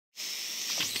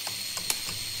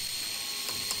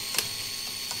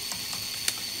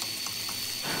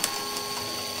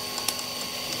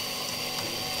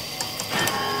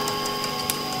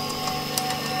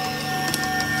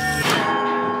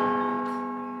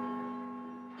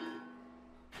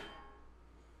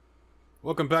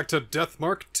Welcome back to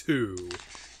Deathmark 2.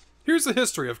 Here's the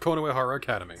history of Konohara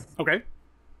Academy. Okay.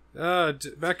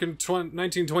 Back in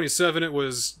 1927, it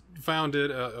was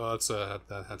founded. That's a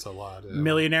lot.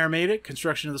 Millionaire made it.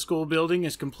 Construction of the school building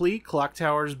is complete. Clock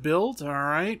tower's built. All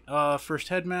right. First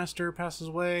headmaster passes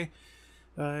away.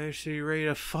 She rate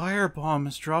a firebomb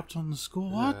is dropped on the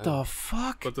school. What the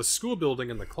fuck? But the school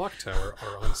building and the clock tower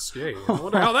are unscathed. I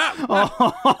wonder how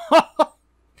that.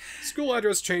 School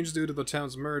address changed due to the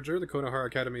town's merger. The Konohara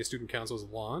Academy Student Council was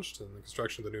launched, and the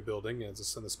construction of the new building and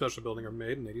the special building are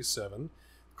made in '87.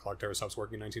 The clock tower stops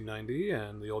working in 1990,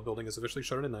 and the old building is officially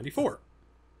shuttered in '94.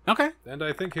 Okay. And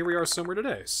I think here we are somewhere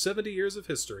today. 70 years of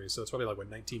history, so it's probably like, what,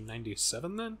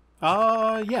 1997 then?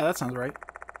 Yeah, that sounds right.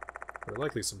 There are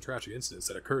likely some trashy incidents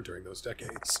that occurred during those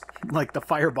decades. Like the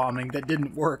firebombing that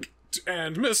didn't work.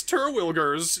 And Miss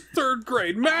Terwilger's third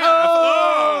grade math!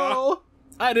 Oh!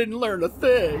 I didn't learn a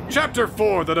thing. Chapter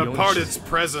 4, The Departed's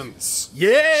Presence.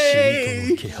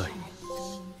 Yay!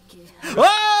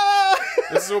 Ah!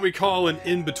 This is what we call an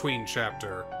in-between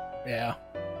chapter. Yeah.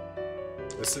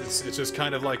 It's just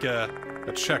kind of like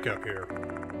a checkup here.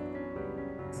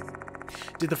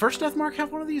 Did the first Deathmark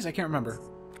have one of these? I can't remember.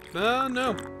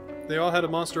 No. They all had a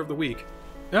Monster of the Week.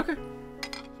 Okay.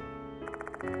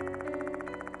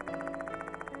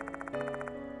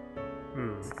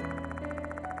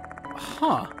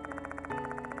 Huh.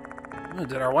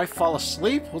 Did our wife fall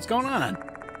asleep? What's going on?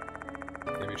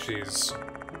 Maybe she's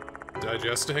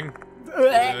digesting?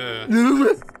 Yeah,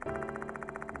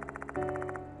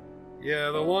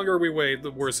 the longer we wait,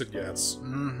 the worse it gets.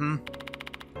 Mm-hmm.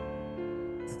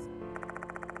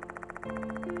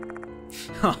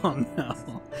 Oh,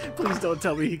 no. Please don't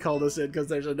tell me he called us in, because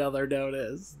there's another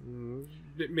notice.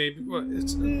 Maybe. Well,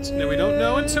 no, we don't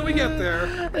know until we get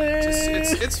there.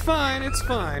 It's fine, it's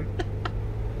fine.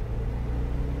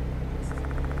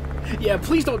 Yeah,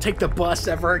 please don't take the bus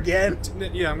ever again.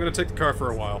 Yeah, I'm gonna take the car for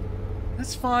a while.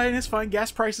 That's fine, it's fine.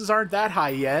 Gas prices aren't that high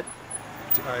yet.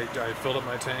 I filled up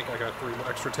my tank. I got 3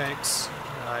 extra tanks.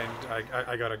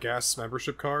 I got a gas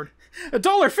membership card.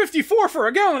 $1.54 for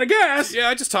a gallon of gas! Yeah,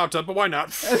 I just topped up, but why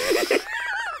not?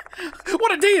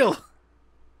 What a deal!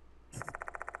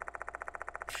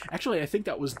 Actually, I think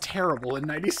that was terrible in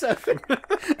 '97.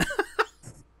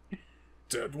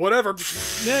 Whatever.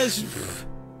 Yes.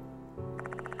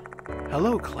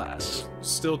 Hello, class.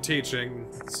 Still teaching.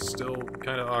 Still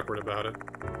kind of awkward about it.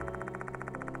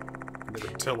 Never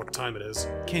tell what time it is.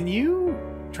 Can you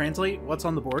translate what's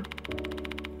on the board?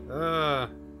 Not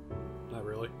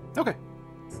really. Okay.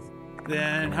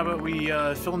 Then how about we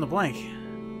fill in the blank?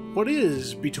 What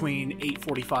is between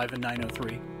 8:45 and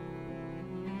 9:03?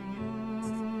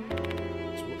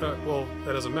 Well,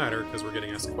 that doesn't matter, because we're getting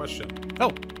asked a question.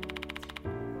 Oh.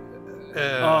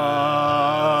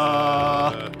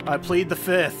 I plead the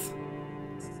fifth.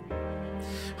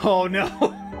 Oh, no.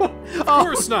 Of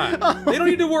course not. They don't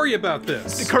need to worry about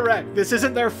this. Correct. This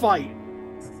isn't their fight.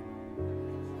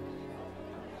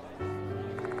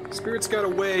 Spirit's got a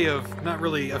way of not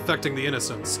really affecting the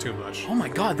innocents too much. Oh my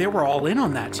god, they were all in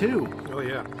on that, too. Oh,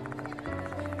 yeah.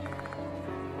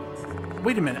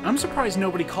 Wait a minute. I'm surprised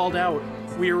nobody called out.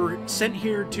 We were sent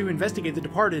here to investigate the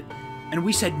departed, and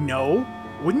we said no?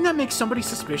 Wouldn't that make somebody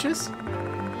suspicious?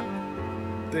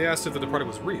 They asked if the departed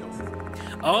was real.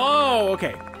 Oh,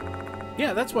 okay.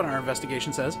 Yeah, that's what our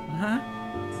investigation says. Uh-huh.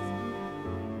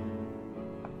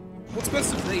 What's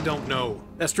best if they don't know?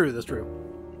 That's true, that's true.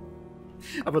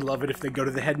 I would love it if they go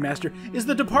to the headmaster. Is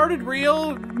the departed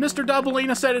real? Mr.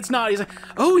 Doubleina said it's not. He's like,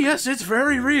 oh yes, it's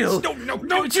very real.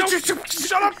 No, shut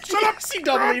up! See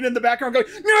Doubleina in the background going,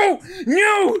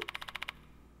 no!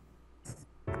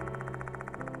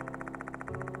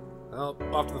 Well,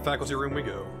 off to the faculty room we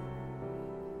go.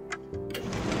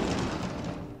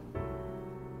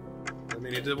 I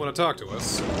mean, he did want to talk to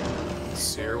us.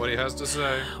 Let's hear what he has to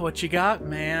say. What you got,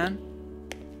 man?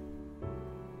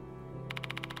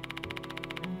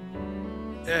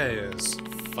 Yeah, it is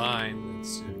fine.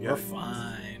 We're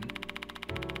fine.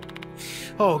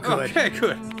 Oh, good. Okay,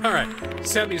 good. All right.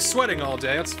 Just had me sweating all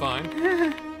day. That's fine.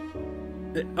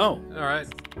 Oh. All right.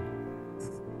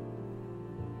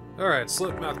 All right,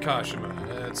 Slipmouth Kashima.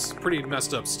 It's pretty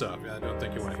messed up stuff. I don't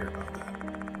think you want to hear about that.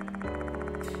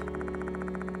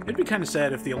 It'd be kind of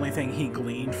sad if the only thing he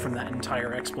gleaned from that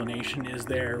entire explanation is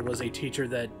there was a teacher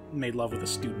that made love with a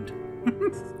student.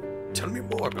 Tell me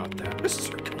more about that,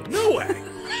 Mr. Konoe.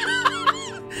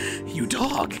 You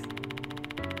dog.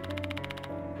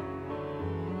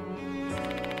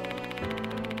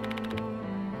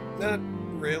 Not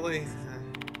really.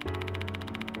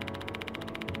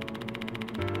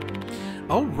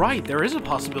 Oh, right. There is a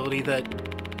possibility that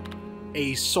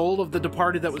a soul of the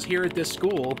departed that was here at this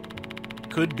school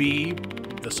could be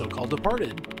the so-called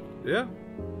departed. Yeah.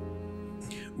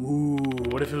 Ooh,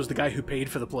 what if it was the guy who paid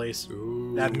for the place?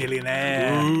 Ooh. That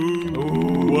millionaire.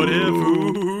 Ooh. What if?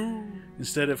 Ooh.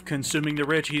 Instead of consuming the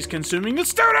rich, he's consuming the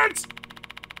students!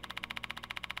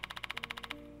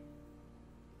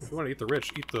 If you want to eat the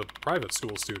rich, eat the private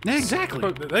school students. Yeah,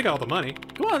 exactly. They got all the money.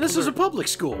 Come on, this is a public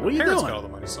school. What are you Parents doing? got all the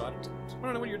money, so I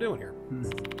don't know what you're doing here.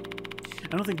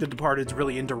 I don't think the departed's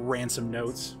really into ransom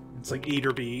notes. It's like eat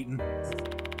or be eaten.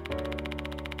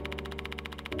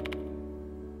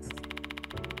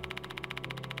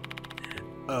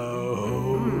 Oh.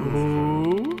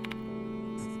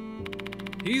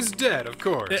 He's dead, of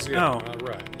course. Yeah, all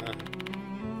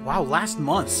right. Wow, last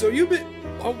month. So you've been...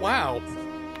 Oh, wow.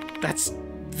 That's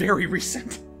very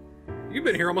recent. You've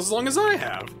been here almost as long as I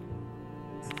have.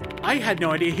 I had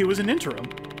no idea he was an interim.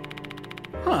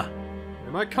 Huh.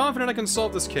 Am I confident I can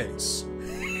solve this case?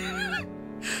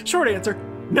 Short answer,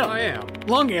 no. I am.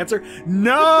 Long answer,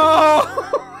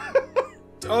 no!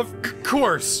 Of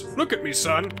course. Look at me,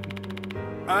 son.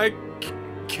 I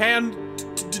can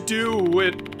do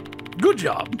it. Good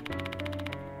job.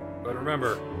 But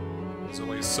remember, there's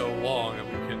only so long and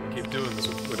we can keep doing this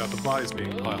without the bodies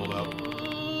being piled up.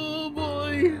 Oh,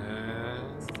 boy.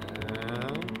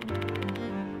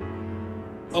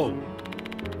 Oh.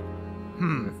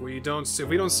 If we don't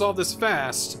solve this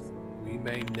fast, we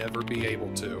may never be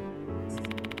able to.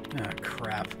 Ah,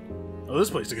 crap. Oh, this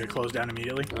place is gonna close down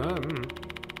immediately.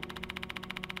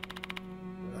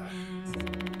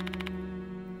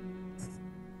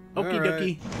 Okie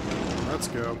dokie. Let's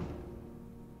go.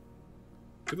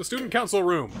 To the student council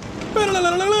room.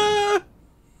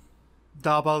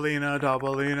 Dabalina,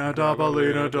 dabalina,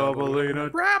 dabalina,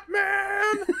 dabalina. Rap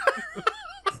man!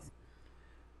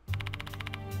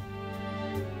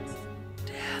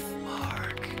 Death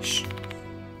mark. Shh.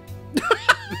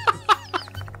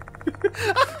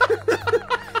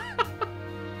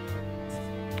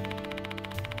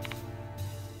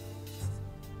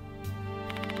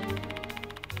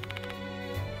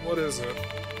 What is it?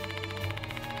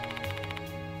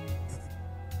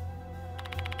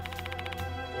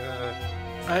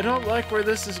 I don't like where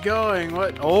this is going.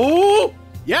 What? Oh!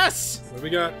 Yes! What do we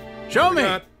got? Show me!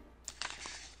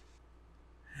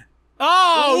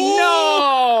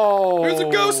 Oh, no! There's a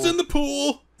ghost in the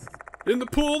pool! In the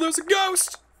pool, there's a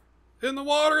ghost! In the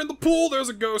water, in the pool, there's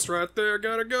a ghost right there.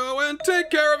 Gotta go and take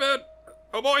care of it!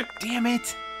 Oh boy! Damn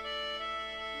it!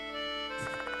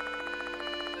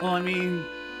 Well, I mean,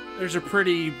 there's a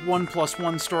pretty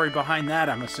 1+1 story behind that,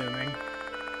 I'm assuming.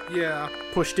 Yeah.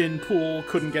 Pushed in pool,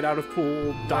 couldn't get out of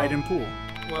pool, died in pool.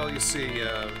 Well, you see, we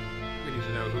need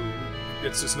to know who...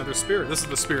 It's just another spirit. This is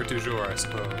the spirit du jour, I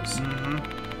suppose.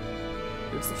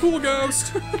 Mm-hmm. It's the pool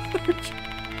ghost!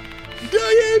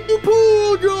 I am the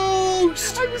pool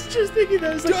ghost! I was just thinking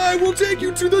that. I was like, I will take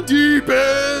you to the deep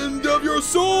end of your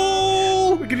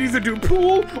soul! we could either do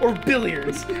pool or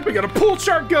billiards. We got a pool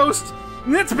shark ghost,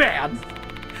 and that's bad.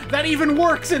 That even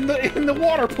works in the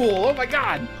water pool. Oh my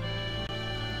god.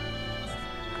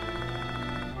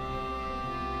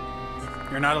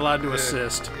 You're not allowed to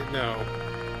assist. No.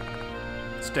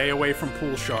 Stay away from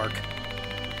pool shark.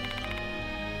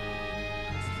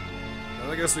 Well,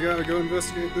 I guess we gotta go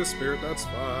investigate this spirit, that's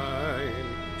fine.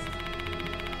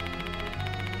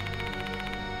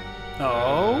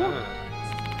 Oh?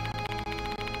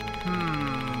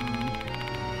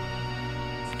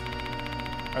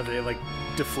 Are they, like,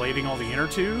 deflating all the inner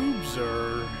tubes,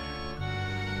 or...?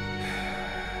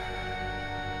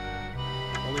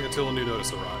 Only until a new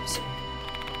notice arrives.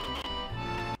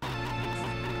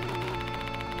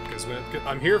 Because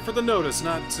I'm here for the notice,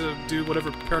 not to do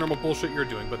whatever paranormal bullshit you're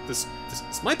doing, but this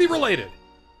might be related.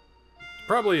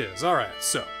 Probably is. Alright,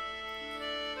 so.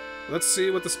 Let's see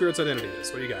what the spirit's identity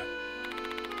is. What do you got?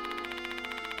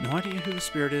 No idea who the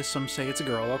spirit is. Some say it's a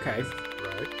girl. Okay.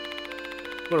 Right.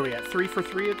 What are we at? 3 for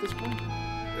 3 at this point?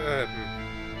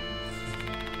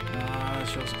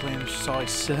 Shows a claim that she saw a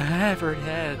severed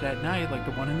head at night, like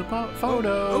the one in the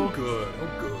photo. Oh, good. Oh,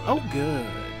 good. Oh, good.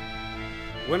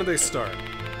 When did they start?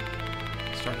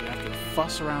 Started after the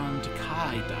fuss around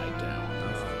Takai died down.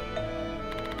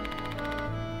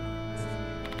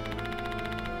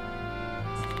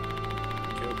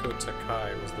 Kyoko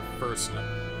Takai was the first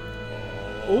number.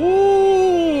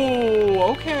 Ooh,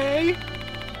 okay.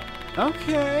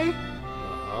 Okay.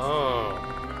 Oh.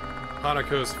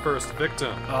 Hanako's first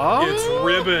victim. Oh. It's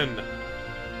Ribbon.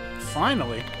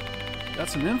 Finally. Got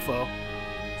some info.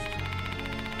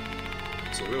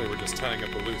 So really we're just tying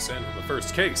up a loose end from the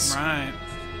first case. Right.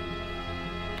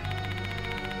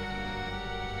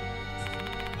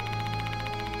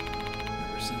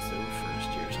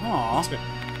 Aw.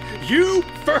 You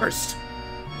first!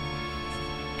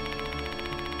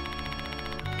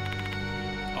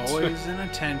 Always an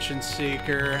attention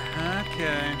seeker.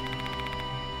 Okay.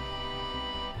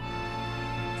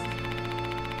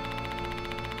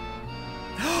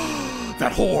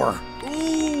 That whore!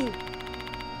 Ooh!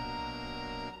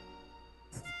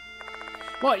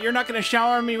 What, you're not gonna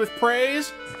shower me with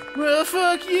praise? Well,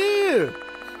 fuck you!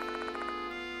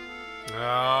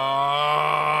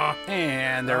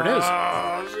 And there it is.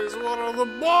 She's one of the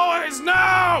boys!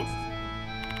 No!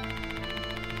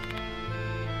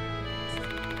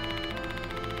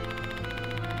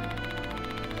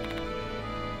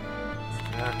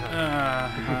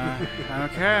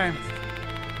 Okay.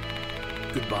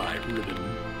 Goodbye, ribbon.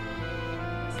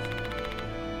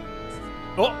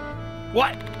 Oh!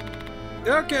 What?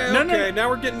 Okay, No, okay, no. now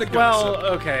we're getting to Well, gossip.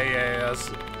 okay, yeah.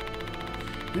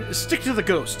 Stick to the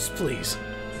ghosts, please.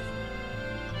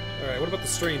 Alright, what about the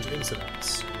strange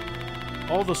incidents?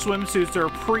 All the swimsuits are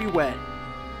pre-wet.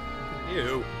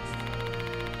 Ew.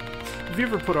 Have you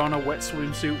ever put on a wet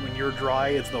swimsuit when you're dry?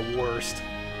 It's the worst.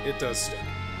 It does stink.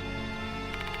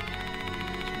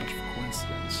 Too much of a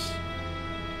coincidence.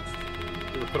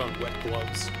 You ever put on wet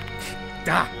gloves?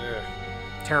 Ah! Yeah.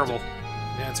 Terrible.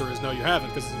 The answer is no, you haven't,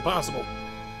 because it's impossible.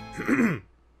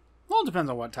 Well, it depends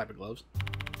on what type of gloves.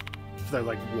 If they're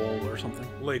like wool or something.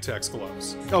 Latex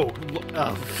gloves. Oh,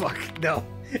 fuck. No.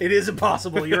 It is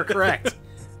impossible. You're correct.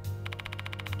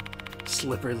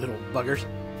 Slippery little buggers.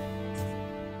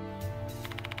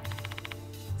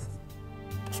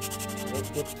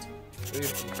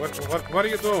 What are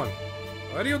you doing?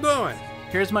 What are you doing?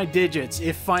 Here's my digits.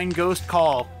 If find ghost,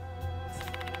 call.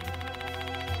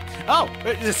 Oh!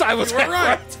 I was You were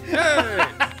right! Hey!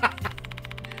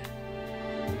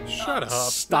 Shut up.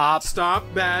 Stop.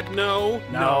 Stop. Bad. No.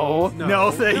 No.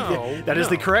 No. That is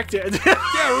the correct answer.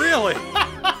 Yeah, really.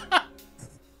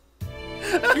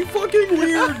 Be fucking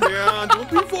weird, man. Don't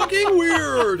be fucking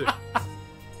weird.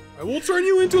 I will turn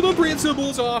you into the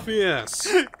principal's office.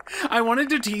 I wanted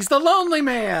to tease the lonely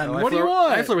man. Oh, What do you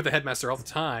want? I flirt with the headmaster all the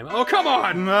time. Oh, come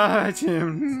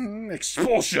on.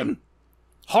 Expulsion.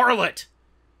 Harlot.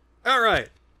 All right.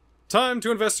 Time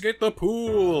to investigate the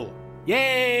pool.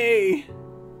 Yay!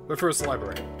 But first, the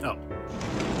library. Oh.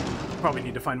 Probably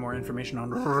need to find more information on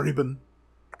ribbon.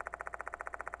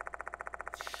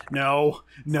 No.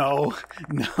 No.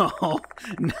 No.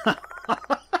 No.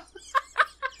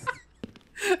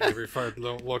 If I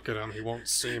don't look at him, he won't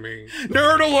see me.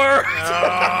 Nerd alert!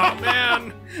 Oh,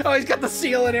 man. Oh, he's got the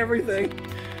seal and everything.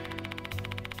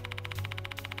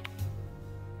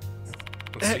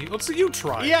 Let's see you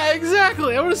try. Yeah,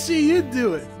 exactly. I want to see you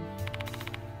do it.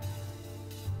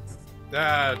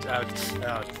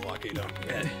 Lucky though.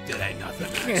 It ain't nothing.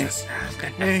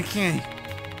 Okay.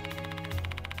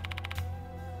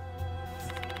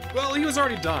 Well, he was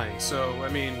already dying, so I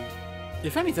mean,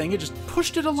 If anything, it just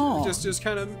pushed it along. just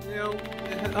kind of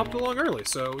helped along early.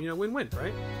 So win-win,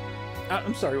 right?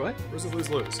 I'm sorry, what? Or is it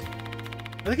lose-lose?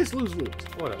 I think it's lose-lose.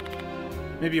 Whatever.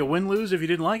 Maybe a win-lose if you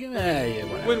didn't like it? Yeah,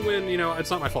 whatever. Win-win.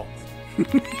 It's not my fault.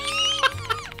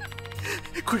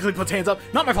 Quickly puts hands up.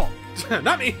 Not my fault.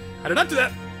 Not me. I did not do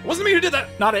that. It wasn't me who did that.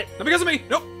 Not it. Not because of me.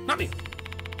 Nope. Not me.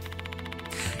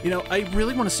 I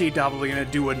really want to see Doppelganger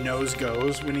do a nose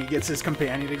goes when he gets his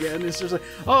companion again. It's just like,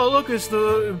 oh, look, it's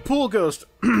the pool ghost.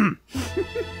 And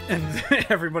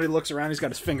everybody looks around. He's got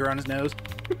his finger on his nose.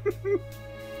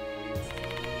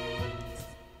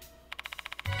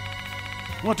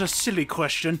 What a silly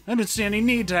question. I didn't see any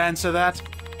need to answer that.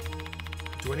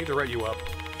 Do I need to write you up?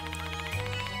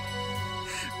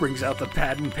 Brings out the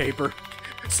pad and paper.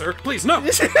 Sir, please, no!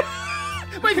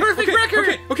 My perfect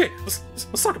record! Okay.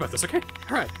 Let's talk about this, okay?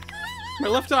 Alright. My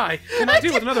left eye cannot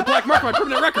deal with another black mark on my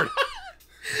permanent record.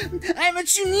 I'm a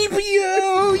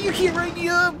Chunibyo! You can't write me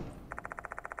up!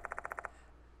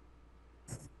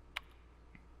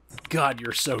 God,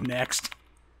 you're so next.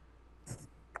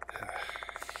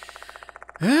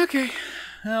 Okay.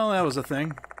 Well, that was a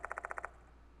thing.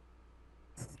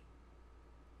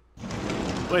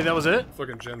 Wait, that was it?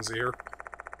 Fucking Gen Z or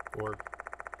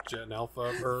Gen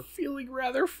Alpha or Feeling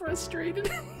rather frustrated.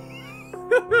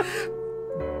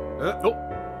 oh.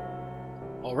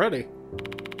 Already?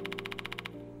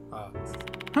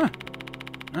 Huh.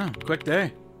 Oh, quick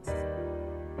day.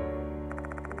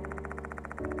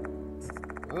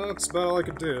 Well, that's about all I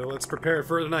could do. Let's prepare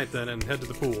for tonight then and head to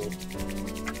the pool.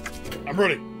 I'm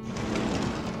ready.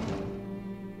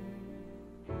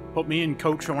 Put me in,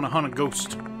 coach. I want to hunt a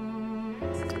ghost.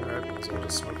 Alright, so I'll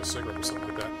just smoke a cigarette or something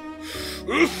like that.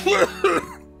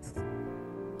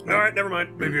 Alright, never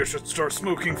mind. Maybe I should start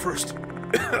smoking first.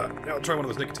 Now I'll try one of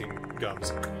those nicotine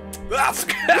gums.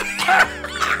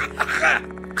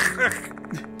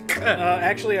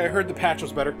 Actually, I heard the patch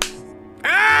was better.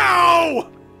 Ow!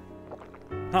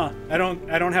 Huh? I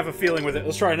don't have a feeling with it.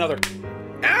 Let's try another.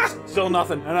 Still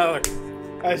nothing. Another.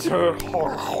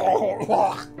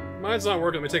 Mine's not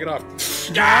working. Let me take it off.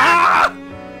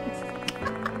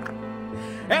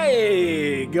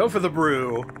 Hey, go for the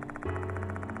brew.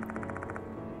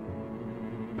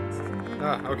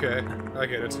 Ah, okay. I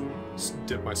get it. Just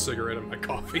dip my cigarette in my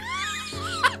coffee.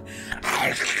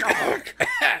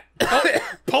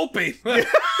 Pulpy!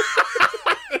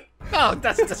 Oh,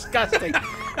 that's disgusting.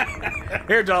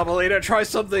 Here, Doubleita, try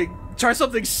something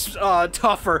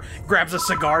tougher. Grabs a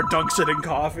cigar, dunks it in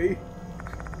coffee.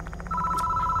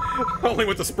 Only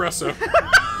with espresso.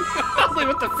 Only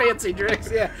with the fancy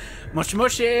drinks, yeah. Mushy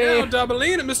mushy. Now,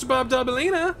 Doubleita, Mr. Bob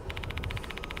Doubleita.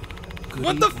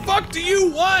 What the fuck do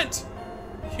you want?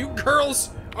 You girls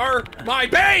are my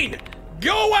bane!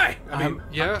 Go away! I mean,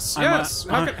 yes. How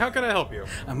can I help you?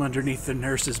 I'm underneath the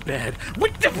nurse's bed.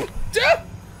 What the?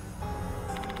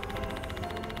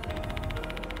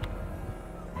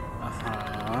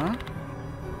 Uh-huh.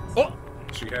 Oh!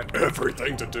 She had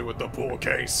everything to do with the pool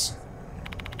case.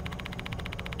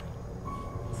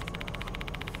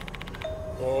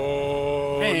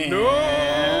 Oh, and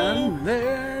no!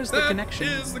 There's the connection.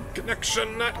 That is the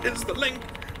connection. That is the link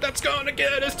that's gonna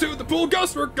get us to the pool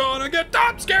ghost. We're gonna get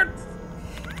top scared!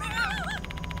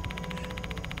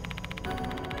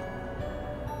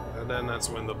 And then that's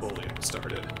when the bullying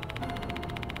started.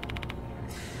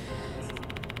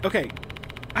 Okay,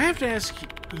 I have to ask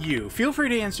you. Feel free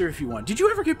to answer if you want. Did you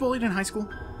ever get bullied in high school?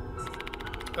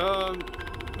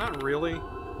 Not really.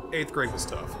 8th grade was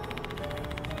tough.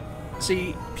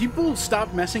 See, people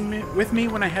stopped messing with me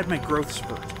when I had my growth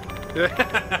spurt.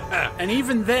 And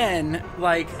even then,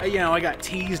 like, you know, I got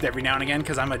teased every now and again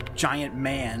because I'm a giant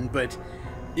man, but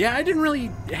yeah, I didn't really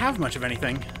have much of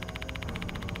anything.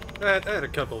 I had a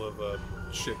couple of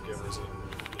shit givers in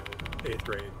 8th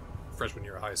grade, freshman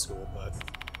year of high school, but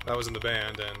I was in the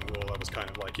band, and, well, I was kind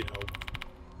of like, you know...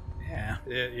 Yeah.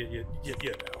 You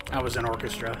know. I was in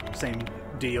orchestra. Same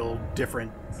deal,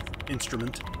 different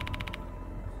instrument.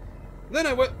 Then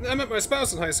I met my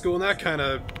spouse in high school, and that kind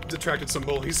of detracted some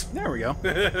bullies. There we go.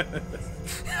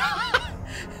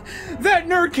 That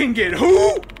nerd can get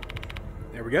who?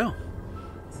 There we go.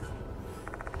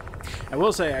 I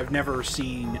will say I've never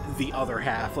seen the other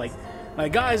half. Like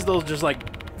guys, they'll just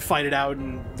like fight it out,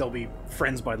 and they'll be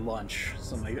friends by lunch.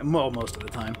 Something like that. Well, most of the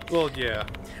time. Well, yeah.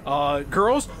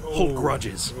 Girls hold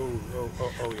grudges.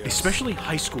 Oh, yes. Especially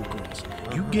high school girls.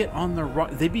 You get on the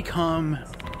they become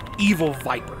evil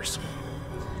vipers.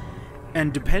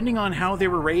 And depending on how they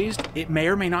were raised, it may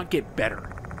or may not get better.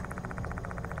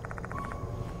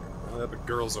 Well, but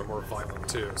girls are more violent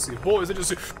too. See, boys, they just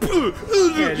yeah,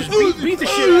 just beat the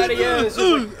shit out of you. It's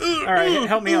just like, all right,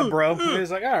 help me out, bro.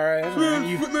 It's like, all right, whatever,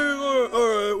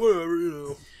 you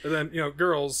know. And then, you know,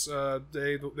 girls,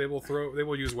 they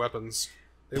will use weapons.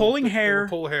 Pulling hair,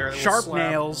 pull hair, sharp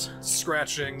slap, nails,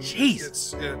 scratching.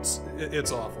 Jeez,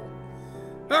 it's awful.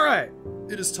 All right,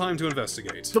 it is time to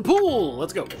investigate. The pool.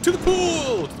 Let's go to the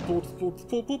pool. To the pool. To the pool. To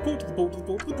the pool. To the pool. To the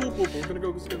pool. To the pool. To the pool. We're gonna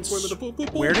go and swim in the pool.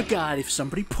 Swear to God, if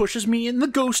somebody pushes me in the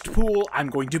ghost pool, I'm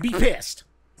going to be pissed.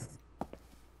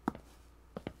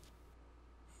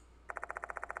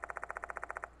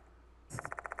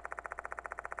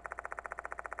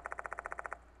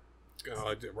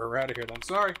 We're out of here then.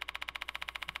 Sorry.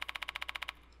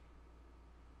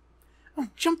 Oh,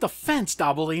 jump the fence,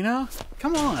 Doubleita.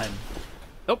 Come on.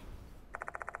 Oh.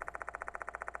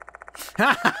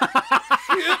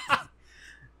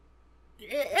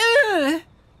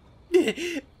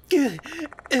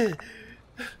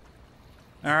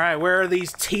 All right, where are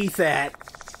these teeth at?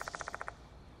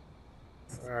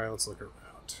 All right, let's look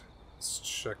around. Let's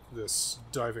check this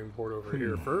diving board over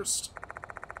here first.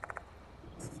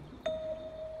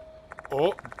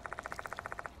 Oh.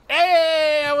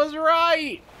 Hey, I was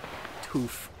right.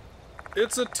 Toof.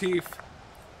 It's a teeth.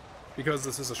 Because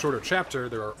this is a shorter chapter,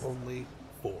 there are only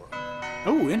 4.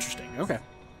 Oh, interesting. Okay. And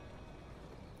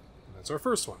that's our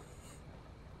first one.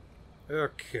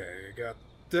 Okay, got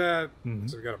that.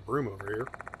 So we got a broom over here.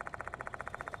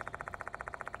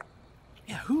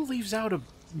 Yeah, who leaves out a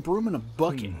broom in a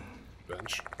bucket?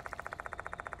 Bench.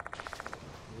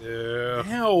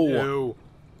 Yeah. Ew. Ew.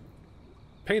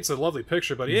 Paints a lovely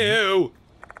picture, but ew!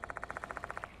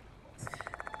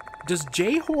 Does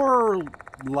J-horror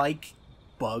like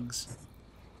bugs?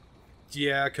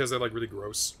 Yeah, because they're like really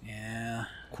gross. Yeah.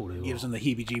 Gives them the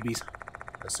heebie-jeebies.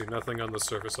 I see nothing on the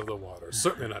surface of the water.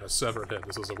 Certainly not a severed head.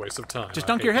 This was a waste of time. Just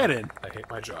dunk your head in. I hate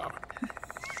my job.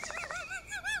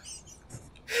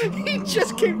 He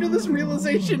just came to this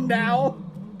realization now.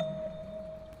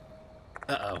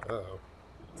 Uh-oh. Uh-oh.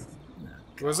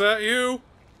 Was that you,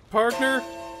 partner?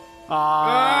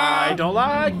 I don't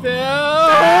like this.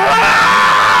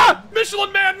 Ah!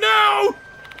 Michelin Man, no!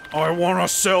 I want to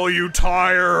sell you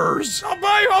tires. I'll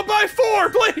buy 4,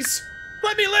 please!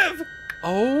 Let me live!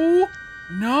 Oh,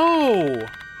 no.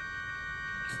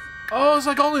 Oh, it's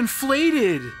like all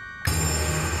inflated.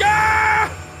 Ah!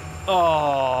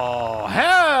 Oh,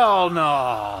 hell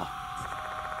no.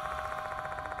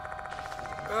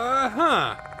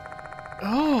 Uh-huh.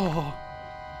 Oh.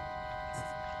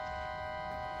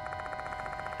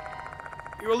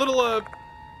 You're a little,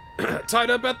 tied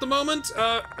up at the moment?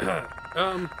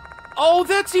 Oh,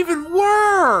 that's even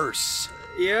worse.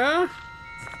 Yeah?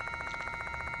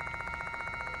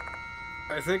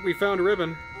 I think we found a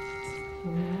ribbon.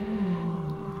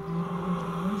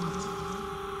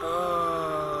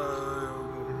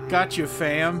 Got you,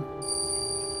 fam.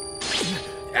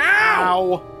 Ow!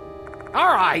 Ow. All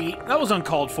right, that was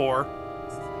uncalled for.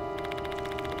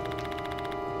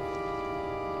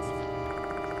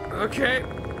 Okay.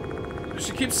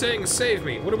 She keeps saying, save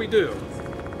me. What do we do?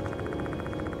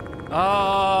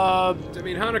 I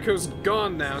mean, Hanako's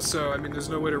gone now, so, I mean, there's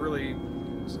no way to really...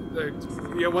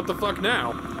 yeah, what the fuck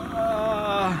now?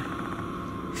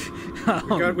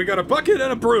 We got a bucket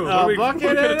and a broom. A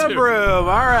bucket and a broom,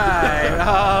 alright.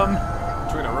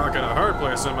 Between a rock and a hard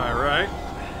place, am I right?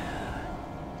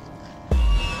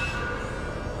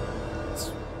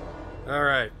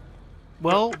 Alright.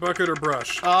 Well... Bucket or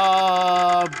brush?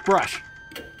 Brush.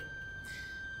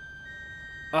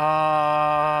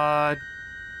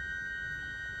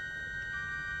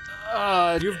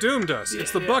 You've doomed us.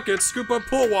 It's the bucket, scoop up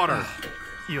pool water.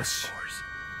 Yes.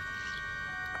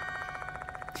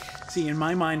 See, in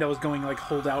my mind, I was going like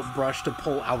hold out brush to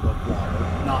pull out of water,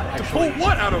 not actually. Pull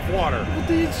what out of water?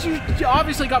 She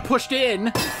obviously got pushed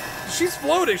in. She's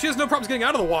floating. She has no problems getting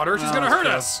out of the water. She's gonna hurt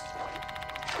us.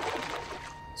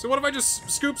 So what if I just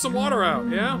scoop some water out?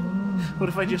 Yeah. What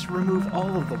if I just remove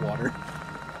all of the water?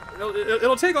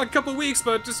 It'll take like a couple weeks,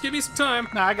 but just give me some time.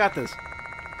 Nah, I got this.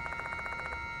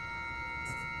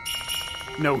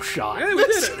 No shot. Hey, we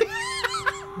did it.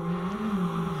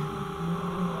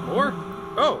 More?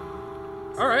 Oh.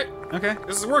 All right. Okay.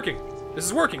 This is working. This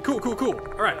is working. Cool, cool, cool.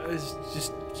 All right.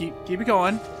 Just keep it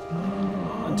going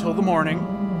until the morning.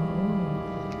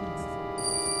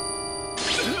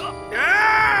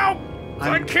 Ow!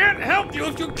 I can't help you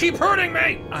if you keep hurting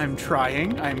me. I'm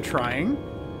trying. I'm trying.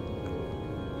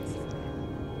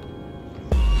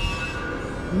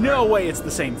 No way it's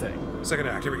the same thing. Second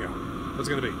act. Here we go. What's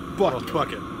it gonna be? Bucket.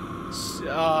 Bucket.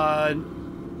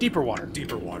 Deeper water.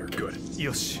 Deeper water. Good.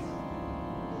 Yes.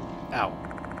 Ow.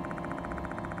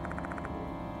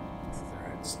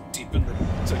 Alright, it's deep in the...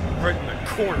 It's like right in the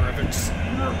corner of it. Just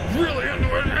really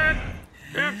into it.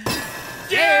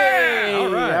 Yeah!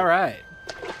 Alright. Alright.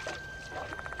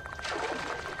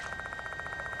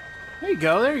 There you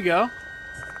go, there you go.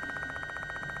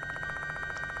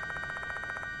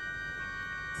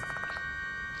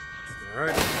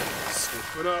 Alright.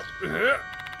 Scoop it up.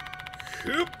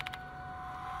 Coop.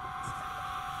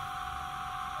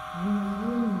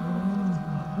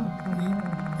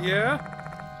 Yeah?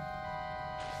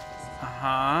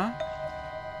 Uh-huh.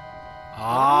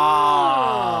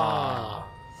 Ah.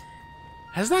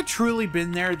 Has that truly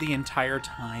been there the entire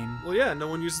time? Well, yeah, no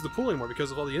one uses the pool anymore because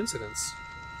of all the incidents.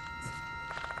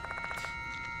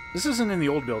 This isn't in the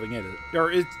old building, is it?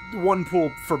 Or it's one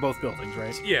pool for both buildings,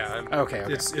 right? Yeah. Okay.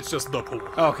 It's just the pool.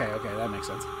 Okay, that makes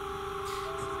sense.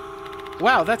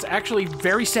 Wow, that's actually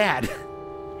very sad.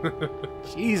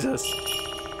 Jesus.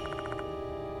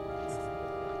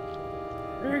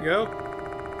 There you go.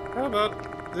 How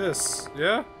about this?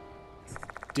 Yeah?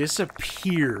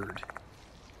 Disappeared.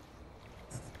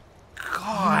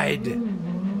 God.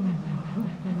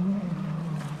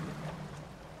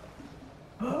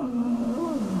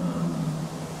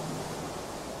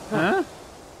 Huh?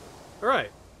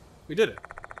 Alright. We did it.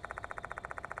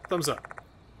 Thumbs up.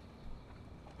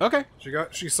 Okay.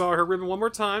 She saw her ribbon one more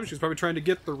time. She was probably trying to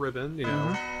get the ribbon, you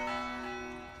know.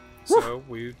 So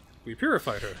we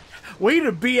purified her. Way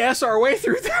to BS our way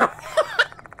through that.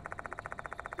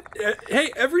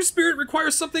 Hey, every spirit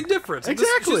requires something different.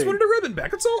 Exactly. She just wanted a ribbon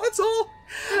back. That's all. That's all.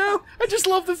 You know, I just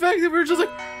love the fact that we're just like,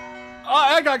 oh,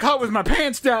 I got caught with my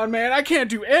pants down, man. I can't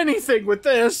do anything with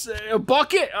this. A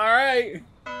bucket? All right.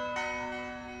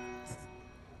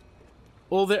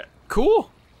 Well,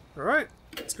 cool. All right.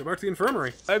 Let's go back to the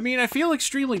infirmary. I mean, I feel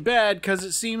extremely bad because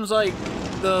it seems like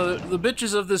the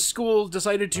bitches of this school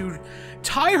decided to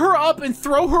tie her up and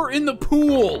throw her in the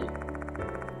pool.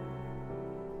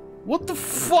 What the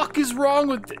fuck is wrong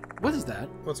with what is that?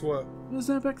 What's what? What's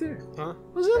that back there? Huh?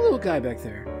 What's that little guy back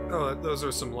there? Oh, those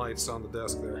are some lights on the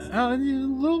desk there.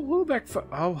 Little back.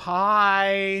 Oh,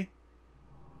 hi.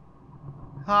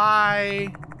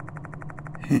 Hi.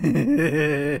 and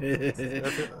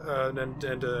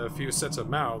a few sets of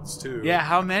mouths too. Yeah,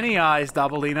 how many eyes,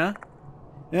 Dabalina?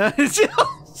 How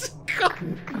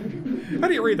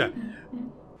do you read that?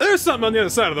 There's something on the other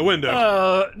side of the window.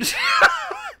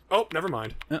 Oh, never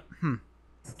mind. I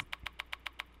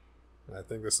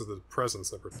think this is the presence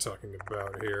that we're talking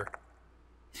about here.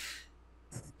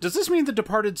 Does this mean the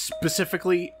Departed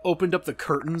specifically opened up the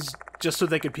curtains just so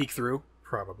they could peek through?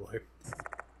 Probably.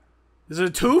 Is it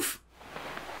a tooth?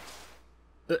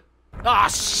 Ah,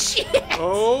 shit!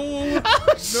 Oh,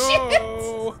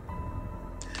 no!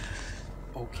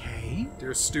 Okay.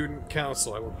 Dear student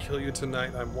council, I will kill you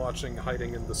tonight. I'm watching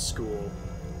hiding in the school.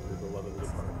 Your beloved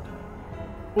department.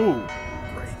 Ooh.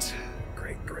 Great.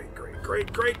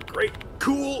 Great.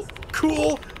 Cool.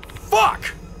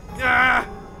 Fuck! Ah!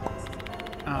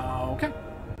 Okay.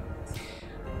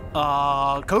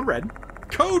 Code red.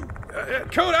 Code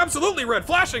absolutely red.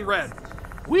 Flashing red.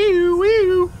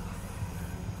 Wee-oo.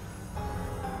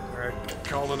 Alright,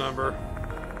 call the number.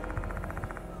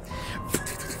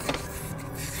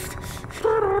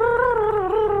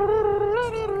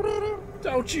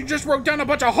 Don't you just wrote down a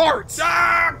bunch of hearts?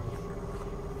 Ah!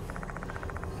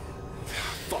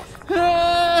 Fuck. Call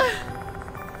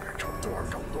the door.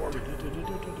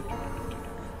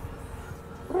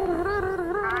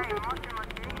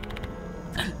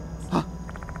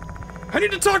 I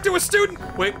need to talk to a student!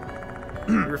 Wait.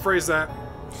 Rephrase that.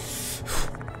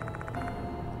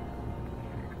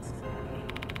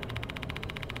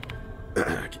 Keep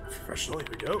it professional, here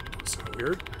we go. Sound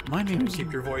weird. My name is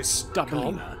Keep your voice calm.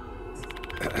 Dabalina.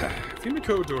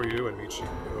 Fumiko Doryu and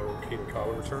Michiko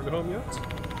Kinakawa returned home yet?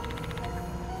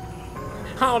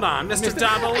 Hold on, Mr.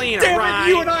 Dabalina, Damn right? it,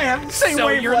 you and I have the same So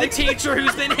wavelength. you're the teacher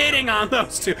who's been hitting on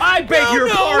those two. I beg your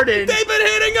pardon. They've been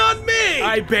hitting on me!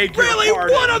 I beg your really,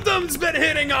 pardon. one of them's been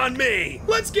hitting on me!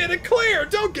 Let's get it clear,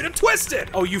 don't get it twisted!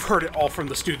 Oh, you've heard it all from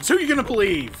the students. Who are you gonna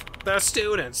believe? The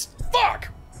students. Fuck!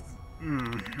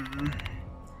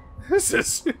 This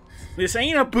is... This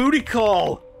ain't a booty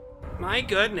call. My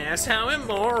goodness, how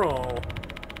immoral.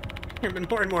 There have been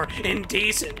more and more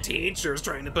indecent teachers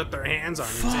trying to put their hands on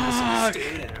these innocent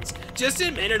students. Just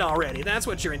admit it already. That's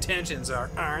what your intentions are,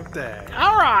 aren't they?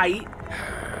 All right.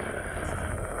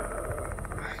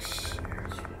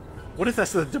 What if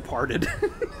that's the Departed?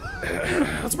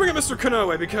 Let's bring in Mr.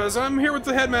 Konoe, because I'm here with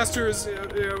the headmaster's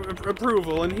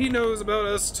approval, and he knows about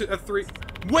us three.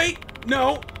 Wait!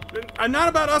 No! I'm not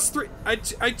about us three.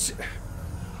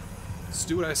 Just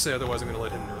do what I say, otherwise I'm gonna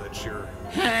let him know that you're...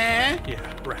 Huh?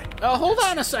 Yeah, right. Hold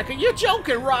on a second. You're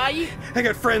joking, right? I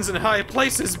got friends in high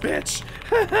places, bitch!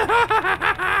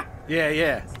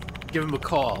 Yeah. Give him a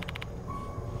call.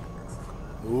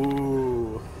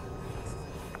 Ooh.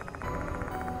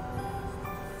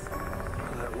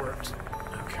 That worked.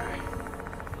 Okay.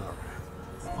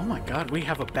 Oh my god, we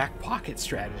have a back pocket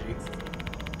strategy.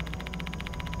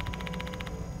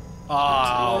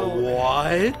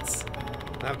 What?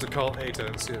 I have to call Eita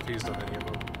and see if he's done any of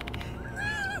them.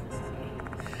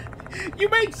 You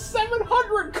made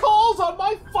 700 calls on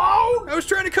my phone! I was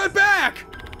trying to cut back!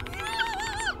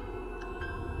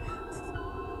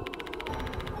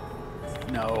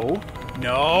 No.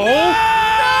 No!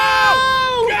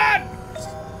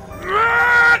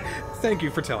 God! Thank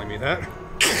you for telling me that.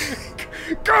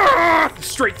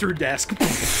 Straight through desk.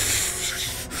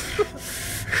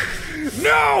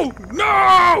 No!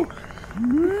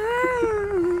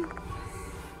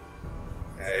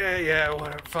 Yeah,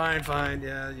 whatever. Fine.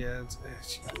 Yeah.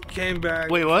 It's came back.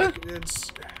 Wait, what?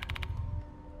 It's...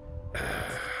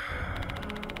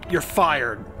 You're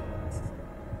fired.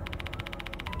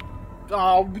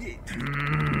 Oh.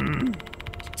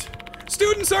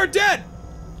 Students are dead!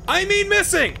 I mean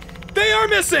missing! They are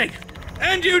missing!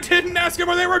 And you didn't ask them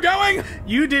where they were going?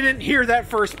 You didn't hear that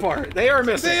first part. They are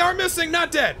missing. They are missing,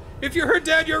 not dead! If you heard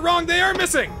dead, you're wrong. They are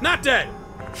missing, not dead!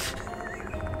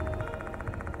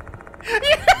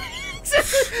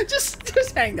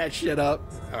 just hang that shit up.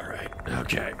 Alright,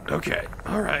 okay,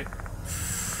 alright.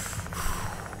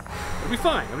 It'll be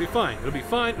fine,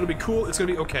 it'll be cool, it's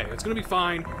gonna be okay, it's gonna be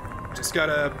fine. Just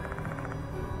gotta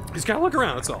look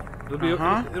around, that's all. It'll be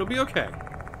okay.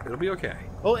 It'll be okay.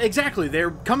 Well, exactly. They're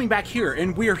coming back here,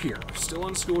 and we're here. We're still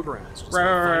on school grounds. Just Right.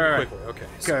 find it quickly. Okay.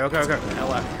 So Okay.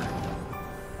 Hell out of here.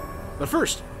 But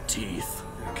first, teeth.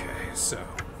 Okay, so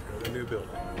go to new building.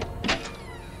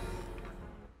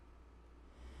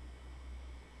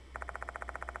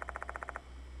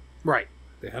 Right.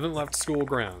 They haven't left school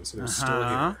grounds, so they're still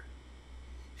here.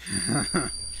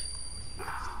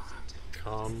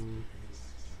 Come,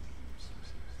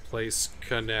 place,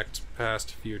 connect,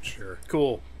 past, future.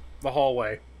 Cool. The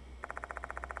hallway.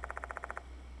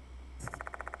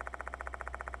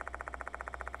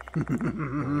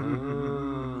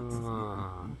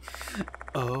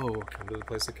 Oh. Come to the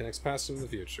place that connects past and the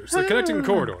future. So connecting the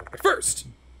corridor. But first!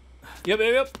 Yep.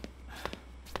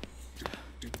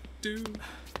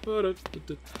 Running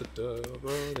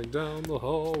down the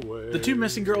hallway. The two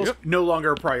missing girls, no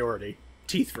longer a priority.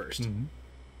 Teeth first. Mm-hmm.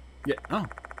 Yeah. Oh.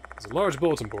 There's a large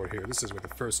bulletin board here. This is where the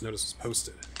first notice was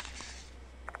posted.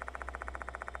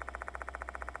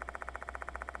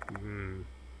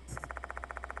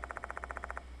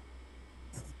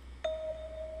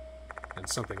 And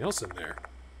something else in there.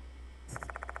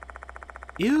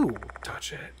 Ew.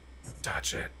 Touch it.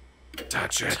 Touch it.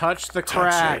 Touch it. Touch the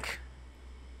crack.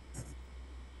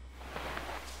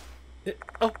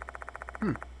 Oh.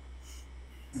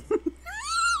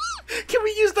 Can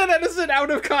we use that as an out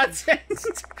of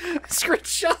context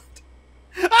screenshot?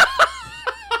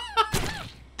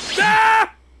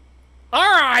 Ah!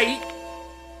 Alright!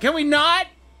 Can we not?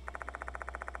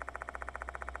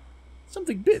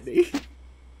 Something bit me.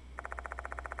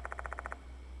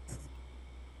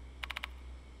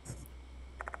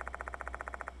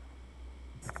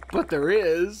 But there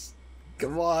is.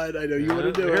 Come on, I know you want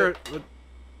to do it.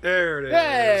 There it is.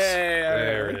 Hey!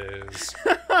 There it is.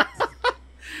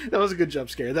 That was a good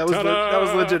jump scare. That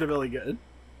was legitimately good.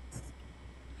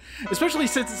 Especially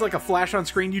since it's like a flash on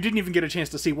screen, you didn't even get a chance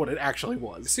to see what it actually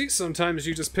was. See, sometimes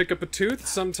you just pick up a tooth.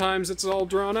 Sometimes it's all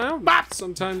drawn out. Bop!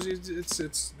 Sometimes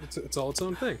it's all its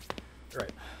own thing. All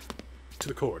right, to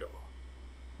the corridor.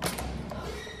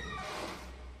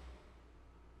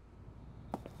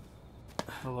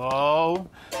 Hello?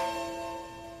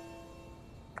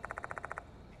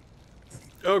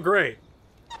 Oh, great.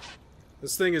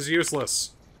 This thing is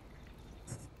useless.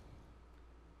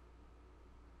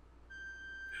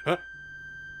 Huh?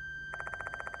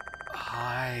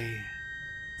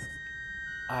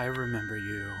 I remember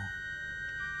you.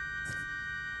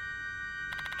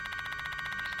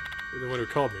 You're the one who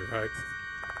called me, right?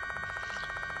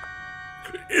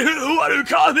 You're the one who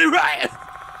called me, right?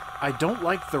 I don't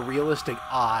like the realistic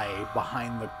eye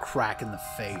behind the crack in the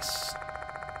face.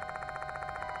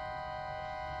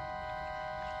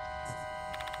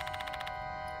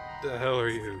 The hell are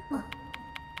you?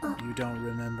 You don't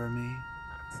remember me?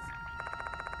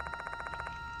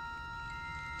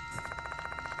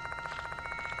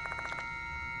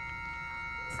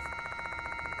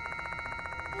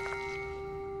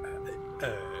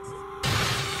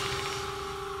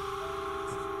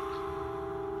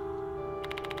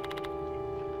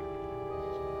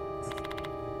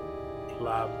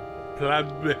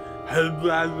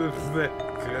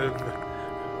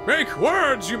 Make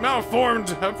words, you malformed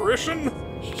apparition!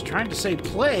 She's trying to say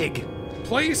plague.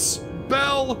 Place,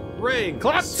 bell, ring.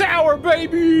 Clock tower,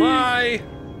 baby! My...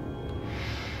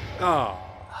 Oh.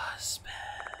 Husband.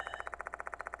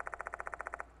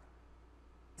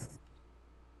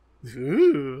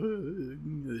 Ooh,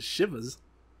 the shivers.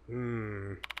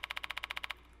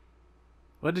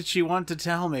 What did she want to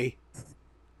tell me?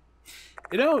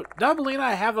 You know, Dabalina,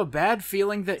 I have a bad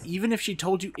feeling that even if she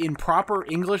told you in proper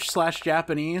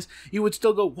English/Japanese, you would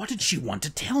still go, what did she want to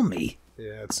tell me?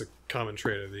 Yeah, it's a common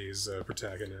trait of these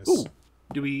protagonists. Ooh.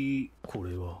 Do we...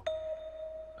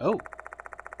 Oh.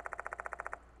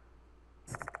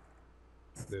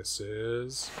 This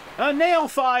is... A nail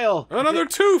file! Another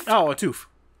tooth! Oh, a tooth.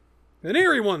 An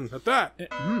eerie one, at that.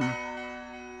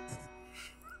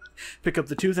 Pick up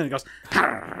the tooth and it goes...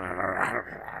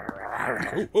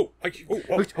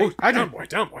 Down, boy,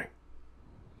 down, boy.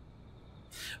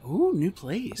 Ooh, new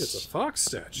place. It's a fox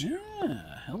statue.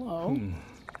 Yeah, hello.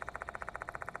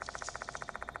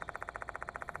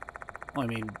 Well, I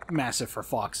mean, massive for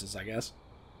foxes, I guess.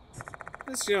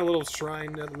 It's, you know, a little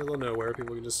shrine in the middle of nowhere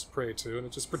people can just pray to, and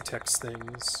it just protects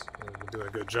things. And we're doing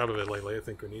a good job of it lately. I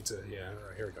think we need to... Yeah,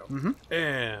 alright, here we go.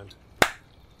 And...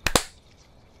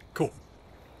 Cool.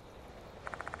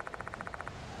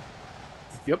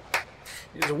 Yep.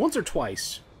 Is it once or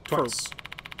twice? Twice.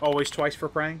 Always twice for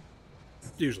praying?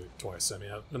 Usually twice. I mean,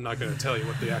 I'm not going to tell you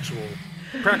what the actual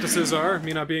practices are,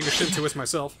 me not being a Shintoist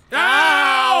myself.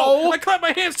 Ow! I clapped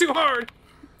my hands too hard!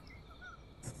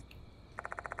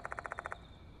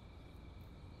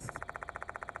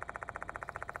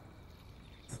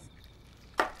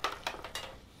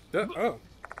 Oh.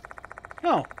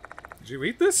 Oh. Did you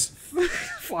eat this?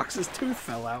 Fox's tooth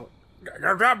fell out. Get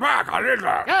that back! I need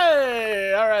that!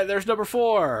 Hey! Alright, there's number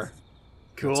 4.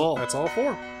 Cool. That's all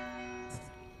 4.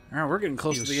 Alright, we're getting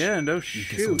close to the end. Oh,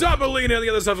 shoot. Dabalina, the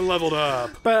others haven't leveled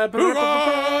up!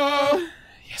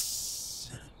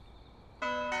 Yes!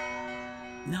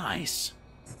 Nice.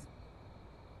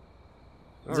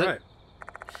 Alright.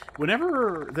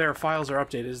 Whenever their files are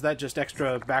updated, is that just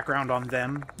extra background on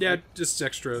them? Yeah, just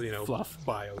extra, you know, fluff.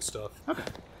 Bio stuff. Okay.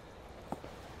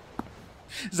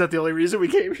 Is that the only reason we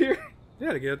came here?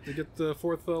 Yeah, to get the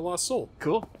 4th Lost Soul.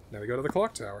 Cool. Now we go to the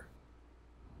clock tower.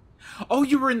 Oh,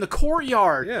 you were in the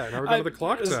courtyard! Yeah, now we're going to the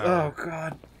clock tower. Oh,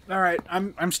 God. Alright,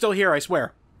 I'm still here, I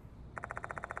swear.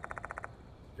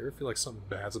 You ever feel like something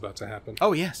bad's about to happen?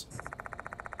 Oh, yes.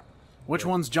 Which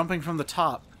one's jumping from the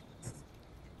top?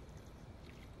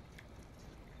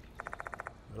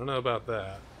 I don't know about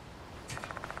that.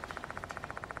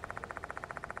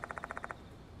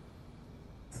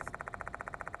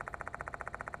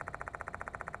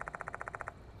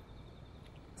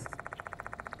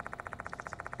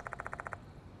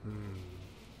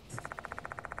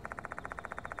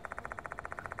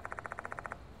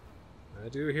 I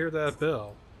do hear that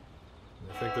bell.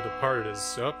 I think the departed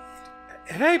is up.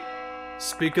 Hey!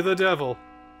 Speak of the devil.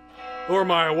 Or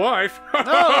my wife.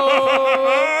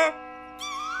 Oh!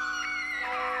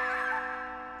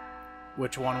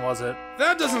 Which one was it?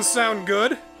 That doesn't sound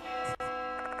good.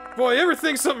 Boy, you ever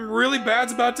think something really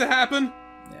bad's about to happen?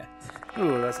 Yeah.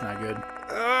 Ooh, that's not good.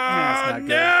 That's not good.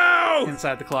 No!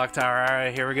 Inside the clock tower.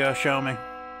 Alright, here we go. Show me.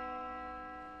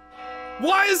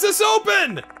 Why is this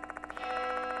open?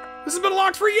 This has been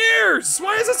locked for years!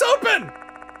 Why is this open?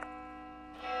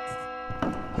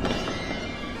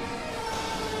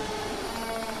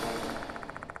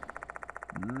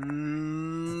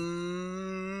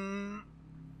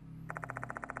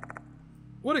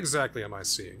 What exactly am I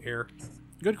seeing here?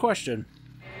 Good question.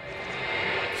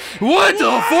 What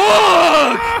the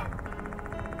fuck?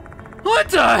 What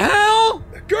the hell?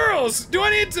 Girls, do I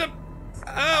need to...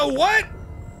 what?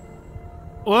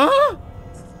 What?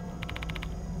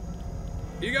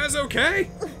 You guys okay?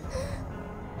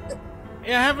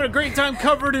 Yeah, having a great time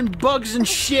covered in bugs and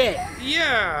shit.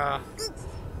 Yeah.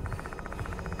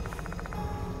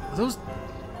 Are those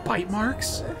bite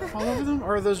marks all over them?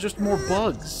 Or are those just more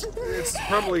bugs? It's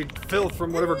probably filth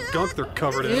from whatever gunk they're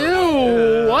covered in.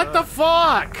 Ew, what the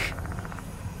fuck?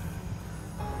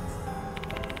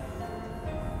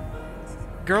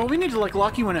 Girl, we need to, like,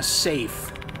 lock you in a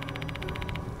safe.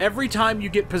 Every time you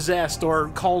get possessed or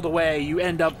called away, you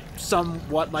end up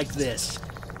somewhat like this.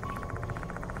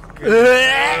 What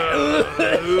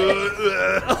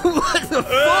the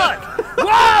fuck?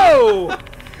 Whoa!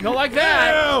 Not like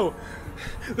that. Ew.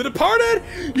 The Departed?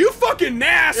 You fucking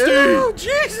nasty! Ew,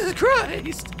 Jesus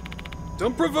Christ!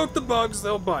 Don't provoke the bugs,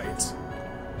 they'll bite.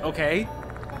 Okay.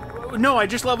 No, I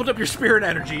just leveled up your spirit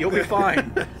energy. You'll be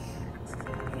fine.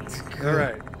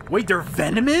 Alright. Wait, they're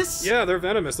venomous? Yeah, they're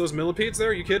venomous. Those millipedes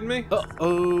there, you kidding me?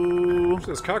 Uh-oh.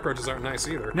 Those cockroaches aren't nice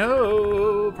either.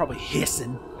 No, probably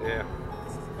hissing. Yeah.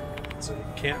 So you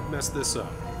can't mess this up.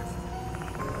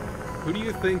 Who do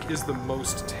you think is the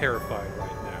most terrified right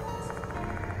now?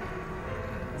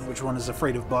 Which one is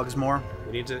afraid of bugs more?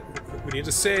 We need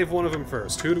to save one of them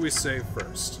first. Who do we save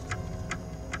first?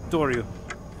 Doryu.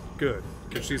 Good,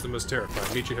 because she's the most terrified.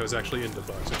 Michiho's actually into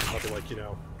bugs. It's probably like, you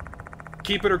know,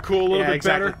 keeping her cool a little bit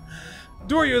better.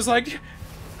 Doryu is like,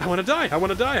 I want to die. I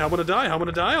want to die. I want to die. I want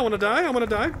to die. I want to die. I want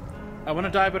to die. I want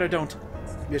to die, but I don't.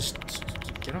 Just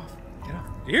get off. Get off.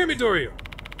 You hear me, Doryu?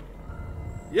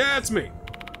 Yeah, it's me.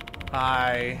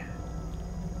 Hi.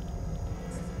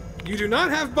 You do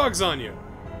not have bugs on you.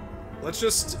 Let's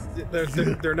just...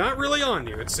 They're not really on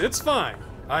you. It's fine.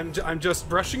 I'm just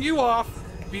brushing you off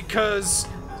because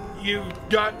you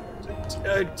got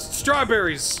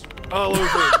strawberries all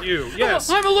over you. Yes.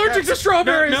 I'm allergic to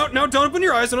strawberries. No, don't open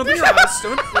your eyes. Don't open your eyes.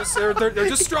 They're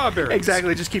just strawberries.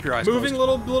 Exactly. Just keep your eyes moving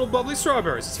closed. little bubbly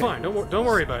strawberries. It's fine. Don't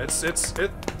worry about it. It's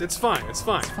fine. It's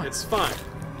fine. It's fine.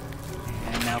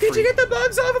 And now Did you get the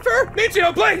bugs off of her?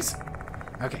 Michiho, please!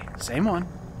 Okay, same one.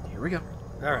 Here we go.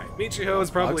 Alright, Michiho is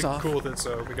probably Bugs cool with it,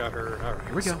 so we got her. Alright.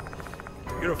 Here we go.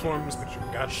 Uniforms, but you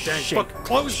got dang Shake. fucking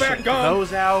clothes back Shake on!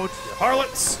 those out. You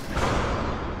harlots!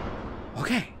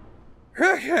 Okay.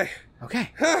 Okay.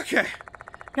 Okay. Okay.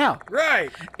 Now,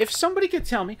 Right! if somebody could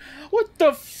tell me, what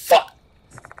the fuck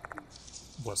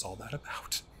What's all that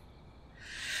about?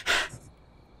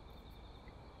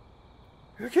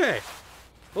 Okay.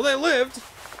 Well, they lived.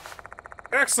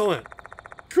 Excellent.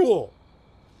 Cool.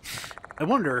 I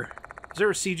wonder, is there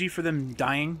a CG for them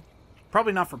dying?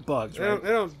 Probably not for bugs, right? They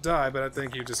don't die, but I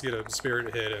think you just get a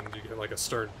spirit hit and you get like a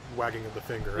stern wagging of the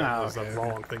finger. And Oh, it's okay, the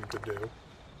wrong thing to do.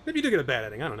 Maybe you do get a bad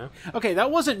ending, I don't know. Okay, that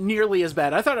wasn't nearly as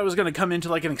bad. I thought I was going to come into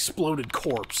like an exploded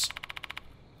corpse.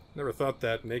 Never thought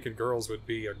that naked girls would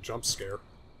be a jump scare.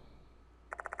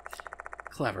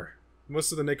 Clever.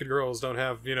 Most of the naked girls don't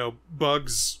have, you know,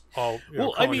 bugs all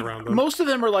crawling around them. Most of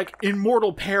them are like in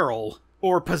mortal peril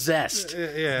or possessed.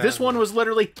 Yeah. This one was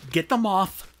literally, get them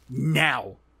off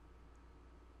now.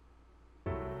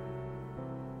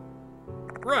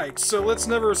 Right, so let's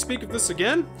never speak of this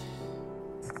again?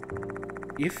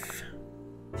 If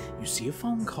you see a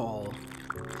phone call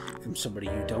from somebody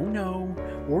you don't know,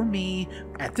 or me,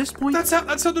 at this point... That's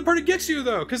how the party gets you,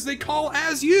 though, because they call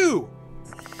as you!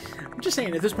 I'm just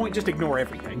saying, at this point, just ignore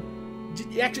everything.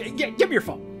 Actually, give me your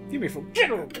phone. Give me your phone. Get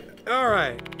over here.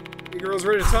 Alright. You girls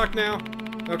ready to talk now?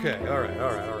 Okay, alright.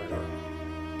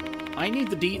 I need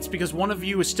the deets because one of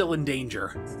you is still in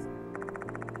danger.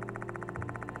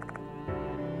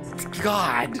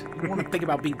 God! I don't want to think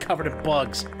about being covered in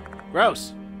bugs.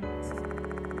 Gross.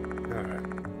 Alright.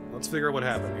 Let's figure out what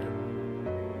happened here.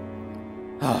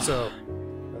 So,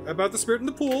 about the spirit in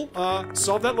the pool,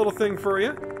 solved that little thing for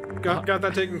you. Got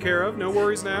that taken care of. No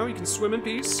worries now. You can swim in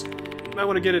peace. Might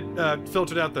want to get it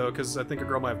filtered out, though, because I think a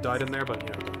girl might have died in there, but, you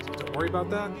know, don't worry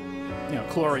about that. You know,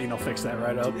 chlorine will fix that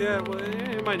right up. Yeah, well,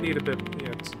 it might need a bit, you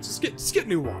know, just get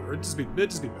new water. It'd just be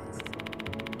better.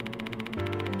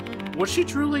 Was she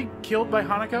truly killed by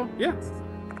Hanako? Yeah.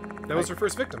 That was her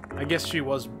first victim. I guess she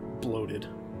was bloated.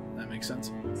 That makes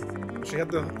sense. She had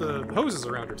the hoses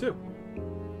around her, too.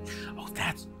 Oh,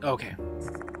 that's... okay.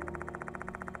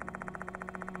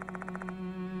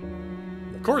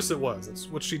 Of course it was. That's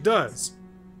what she does.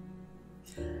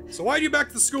 So why'd you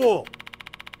back to school?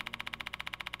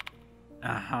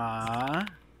 Uh-huh.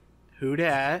 Who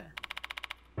dat?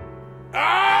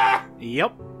 Ah!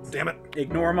 Yep. Damn it.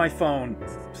 Ignore my phone,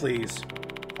 please.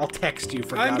 I'll text you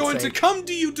for I'm God's going sake. to come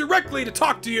to you directly to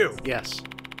talk to you. Yes.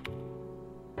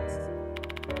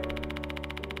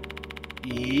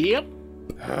 Yep.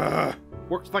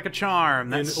 Works like a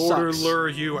charm. That In sucks. order to lure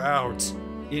you out.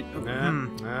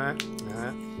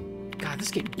 God,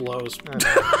 this game blows.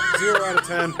 0 out of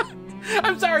 10.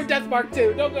 I'm sorry, Deathmark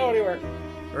 2. Don't go anywhere.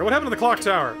 Or what happened to the clock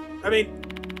tower? I mean...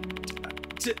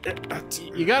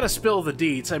 You gotta spill the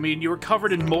deets. I mean, you were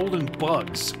covered in mold and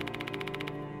bugs.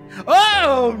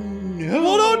 Oh, no!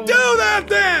 Well, don't do that,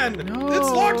 then! No. It's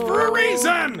locked for a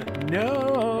reason!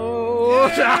 No!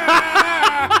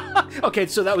 Yeah. Okay,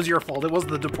 so that was your fault. It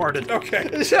wasn't The Departed. Okay.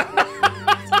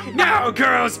 Now,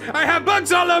 girls, I have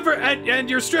bugs all over, and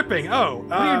you're stripping. Oh,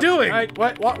 what are you doing?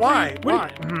 Why? Why?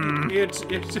 It's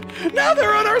now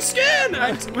they're on our skin.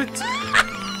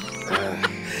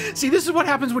 See, this is what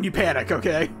happens when you panic.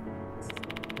 Okay.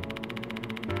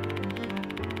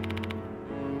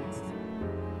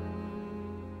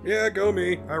 Yeah, go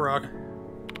me. I rock.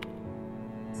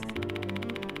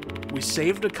 We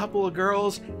saved a couple of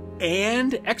girls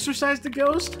and exorcised the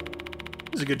ghost.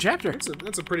 This is a good chapter.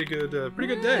 That's a pretty good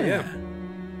day. Yeah.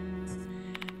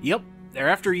 Yep, they're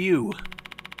after you.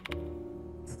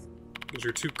 Because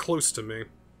you're too close to me.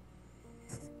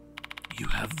 You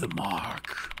have the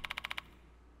mark.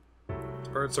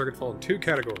 Departed target fall in 2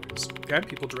 categories. Okay.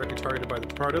 People directly targeted by the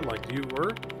departed, like you were,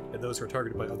 and those who are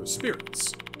targeted by other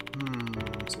spirits.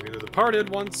 So either the departed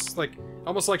once, like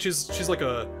almost like she's like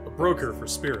a broker for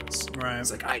spirits. Right.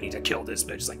 It's like, I need to kill this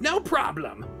bitch. It's like, no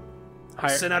problem. I'll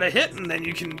send out a hit, and then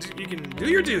you can do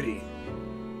your duty.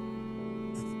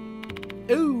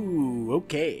 Ooh,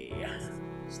 okay.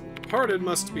 So the departed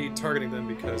must be targeting them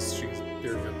because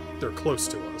they're close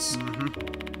to us.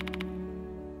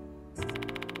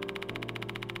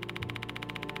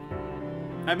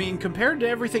 I mean, compared to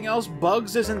everything else,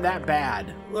 bugs isn't that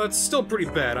bad. Well, it's still pretty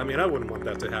bad. I mean, I wouldn't want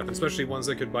that to happen, especially ones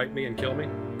that could bite me and kill me.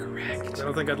 Correct. I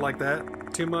don't think I'd like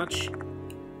that too much.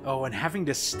 Oh, and having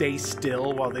to stay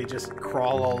still while they just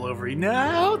crawl all over you.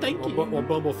 No, thank you. Well,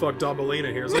 Bumblefuck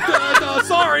Dabalina here is like,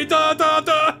 sorry, da.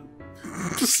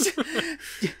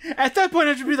 At that point,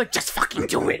 I should be like, just fucking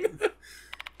do it.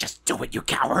 Just do it, you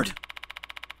coward.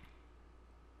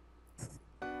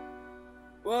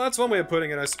 Well, that's one way of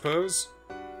putting it, I suppose.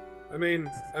 I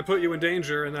mean, I put you in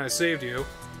danger, and then I saved you.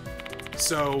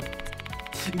 So...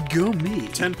 Go me.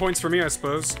 10 points for me, I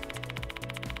suppose.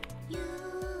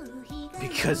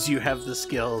 Because you have the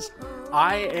skills.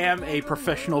 I am a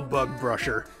professional bug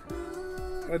brusher.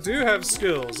 I do have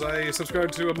skills. I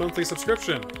subscribe to a monthly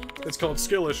subscription. It's called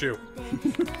Skill Issue.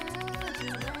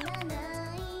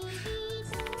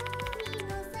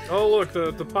 Oh, look,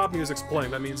 the pop music's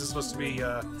playing. That means it's supposed to be,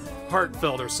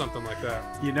 heartfelt or something like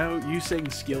that. You know, you saying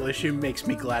Skill Issue makes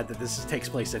me glad that this takes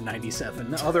place in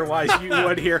 97. Otherwise, you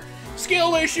would hear,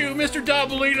 Skill Issue, Mr.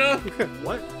 Dabalina!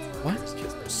 What? What? These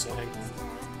kids are slang.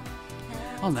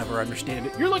 I'll never understand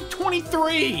it. You're like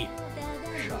 23!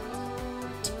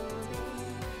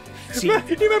 See, Do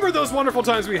you remember those wonderful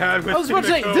times we had with I was about to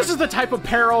say, this is the type of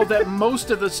peril that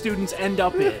most of the students end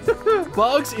up in.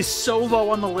 Bugs is so low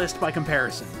on the list by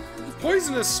comparison.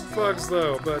 Poisonous bugs,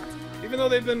 though, but even though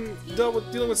they've been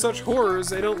dealing with such horrors,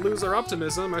 they don't lose their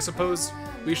optimism. I suppose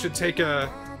we should take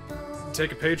a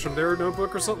page from their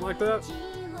notebook or something like that.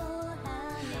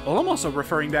 Well, I'm also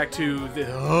referring back to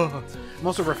the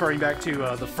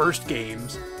first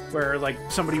games where like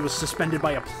somebody was suspended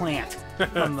by a plant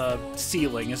from the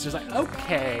ceiling. It's just like,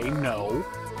 okay, no.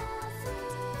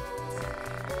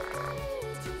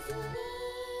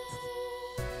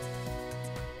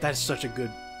 That's such a good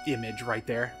image right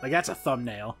there. Like, that's a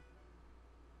thumbnail.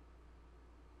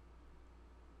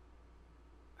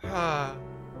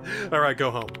 Alright, go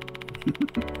home.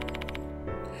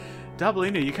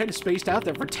 Dabalina, you kind of spaced out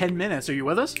there for 10 minutes. Are you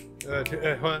with us?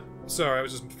 What? Sorry, I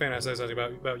was just fantasizing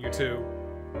about you two.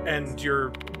 And your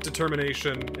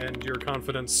determination, and your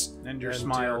confidence. And your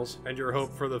smiles. And your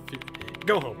hope for the future.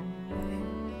 Go home.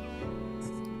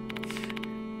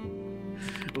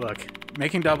 Look,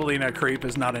 making Dabalina a creep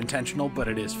is not intentional, but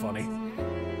it is funny.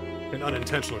 An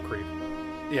unintentional creep.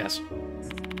 Yes.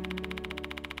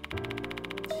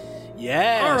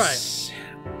 Yes. All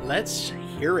right. Let's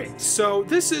hear it. So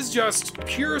this is just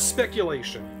pure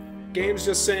speculation. Game's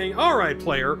just saying, all right,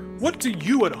 player, what do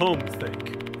you at home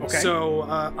think? Okay. So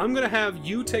I'm gonna have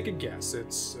you take a guess.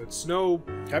 It's no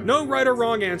right or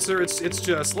wrong answer. It's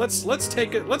just let's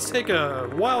take a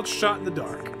wild shot in the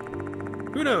dark.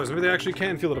 Who knows? Maybe they actually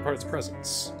can feel the departed's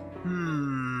presence.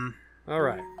 All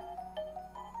right.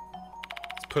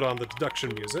 Let's put on the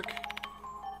deduction music.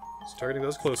 It's targeting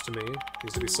those close to me.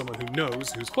 Needs to be someone who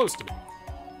knows who's close to me.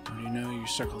 How do you know your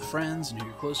circle of friends and who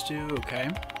you're close to? Okay.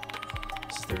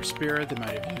 This is their spirit. They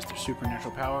might have used their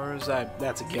supernatural powers.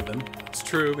 That's a given. It's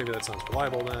true. Maybe that sounds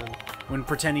reliable then. When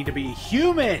pretending to be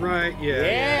human. Right, yeah.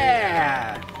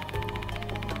 Yeah.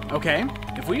 Okay.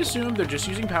 If we assume they're just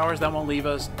using powers, that won't leave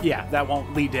us. Yeah, that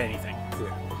won't lead to anything.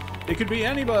 Yeah. It could be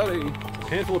anybody. A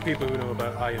handful of people who know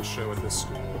about Ian's show at this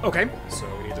school. Okay. So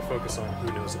we need to focus on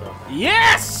who knows about that.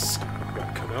 Yes! We've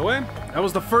got Konoe. That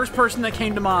was the first person that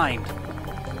came to mind.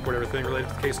 Report everything related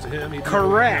to the case to him. He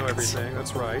Correct. know everything.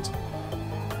 That's right.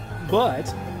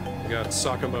 But We got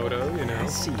Sakamoto, you know. I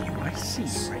see you right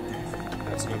there.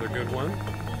 That's another good one.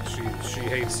 She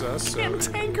hates us. So.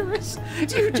 Cantankerous.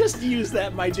 You just use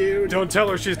that, my dude. Don't tell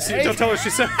her she said that.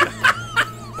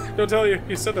 Don't tell you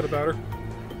he said that about her.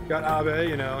 Got Abe,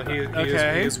 you know, he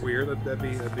is weird. That'd be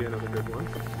another good one.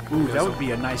 Ooh, that would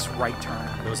be a nice right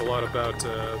turn. Knows a lot about you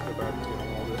know,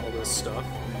 all this stuff.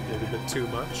 Maybe a bit too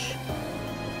much.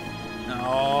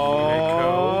 Oh,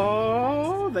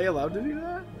 they allowed to do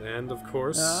that? And of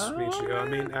course,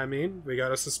 Michio. I mean, we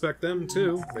gotta suspect them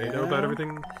too. They know about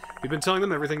everything. We've been telling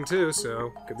them everything too,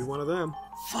 so could be one of them.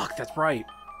 Fuck, that's right.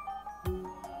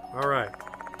 All right.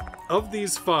 Of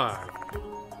these 5,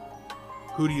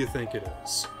 who do you think it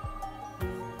is?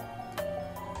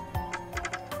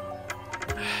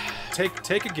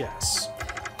 Take a guess.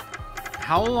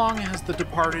 How long has the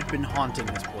departed been haunting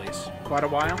this place? Quite a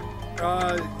while?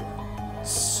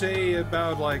 Say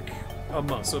about like a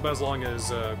month. So about as long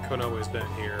as Konoe's been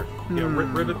here. You know,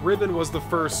 Ribbon was the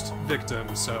first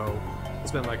victim, so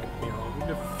it's been like, you know,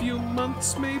 a few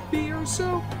months maybe or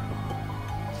so.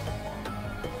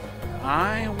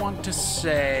 I want to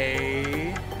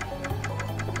say...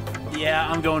 Yeah,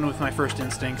 I'm going with my first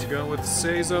instinct. You going with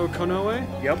Seizo Konoe?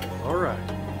 Yep. Alright.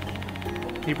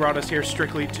 He brought us here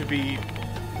strictly to be...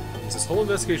 This whole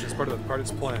investigation is part of the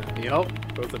departed's plan.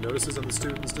 Yep. Both the notices and the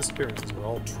students' disappearances were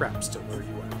all traps to lure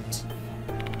you out.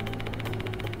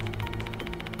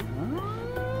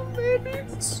 Maybe?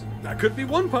 That could be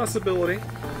one possibility.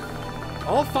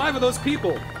 All 5 of those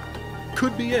people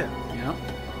could be it. Yep.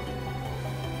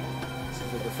 So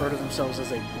they refer to themselves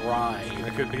as a bride.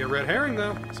 That could be a red herring,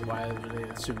 though. So why do they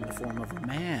assume the form of a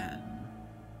man?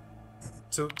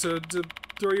 To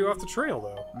throw you off the trail,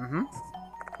 though. Mm-hmm.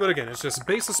 But again, it's just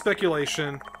baseless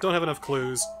speculation. Don't have enough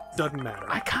clues. Doesn't matter.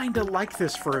 I kind of like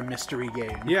this for a mystery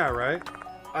game. Yeah, right?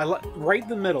 Right in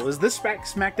the middle. Is this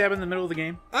smack dab in the middle of the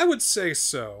game? I would say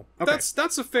so. Okay.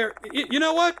 That's a fair... You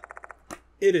know what?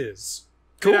 It is.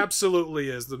 Cool. It absolutely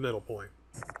is the middle point.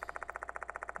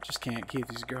 Just can't keep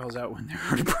these girls out when they're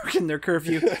already breaking their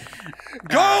curfew.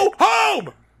 Go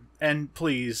home! And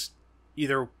please,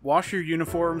 either wash your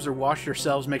uniforms or wash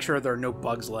yourselves. Make sure there are no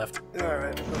bugs left.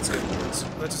 Alright, let's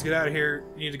just get out of here.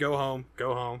 You need to go home.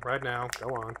 Go home. Right now. Go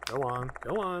on. Go on.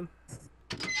 Go on.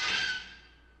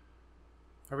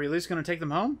 Are we at least going to take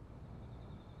them home?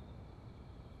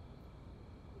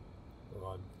 Hold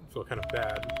on. feel kind of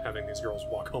bad having these girls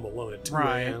walk home alone at 2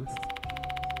 Right. a.m.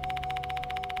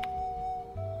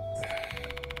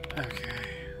 Okay.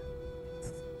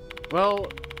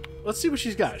 Well, let's see what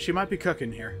she's got. She might be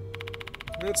cooking here.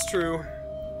 That's true.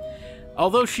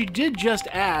 Although she did just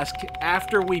ask,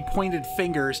 after we pointed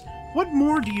fingers, what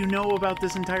more do you know about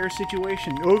this entire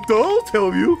situation? Oh, I'll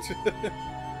tell you.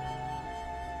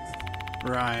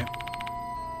 Right.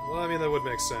 Well, I mean, that would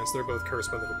make sense. They're both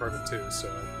cursed by the department, too, so...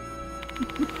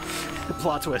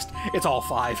 Plot twist. It's all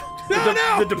 5. No,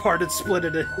 no! The Departed split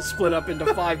up into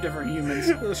 5 different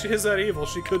humans. Well, she is that evil.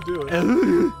 She could do it.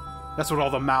 That's what all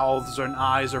the mouths and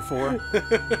eyes are for.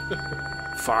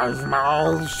 5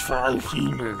 mouths, 5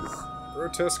 humans.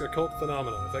 Grotesque occult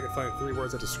phenomenon. If I could find 3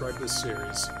 words that describe this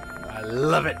series. I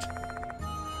love it.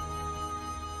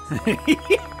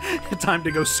 Time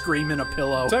to go scream in a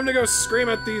pillow. Time to go scream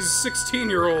at these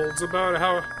 16-year-olds about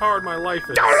how hard my life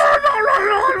is.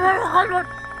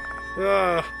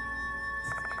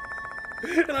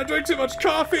 And I drink too much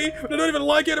coffee, but I don't even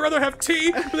like it. I'd rather have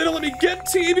tea, but they don't let me get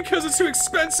tea because it's too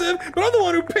expensive. But I'm the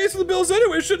one who pays for the bills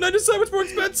anyway. Shouldn't I decide what's more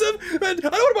expensive? And I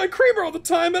don't want to buy creamer all the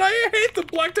time, and I hate the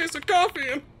black taste of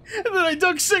coffee. And then I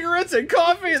dug cigarettes and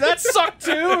coffee, and that sucked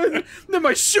too. And then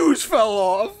my shoes fell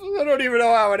off. I don't even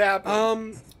know how it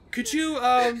happened. Could you,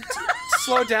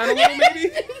 slow down a little,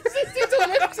 maybe?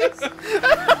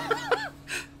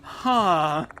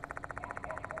 Huh.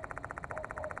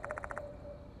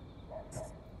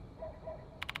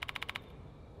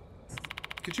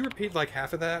 Could you repeat, like,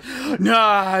 half of that?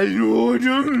 Nah.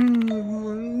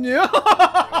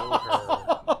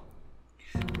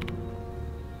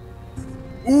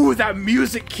 Ooh, that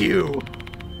music cue.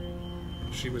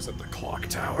 She was at the clock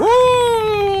tower.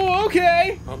 Ooh,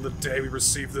 okay. On the day we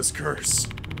received this curse.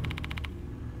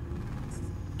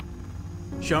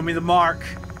 Show me the mark.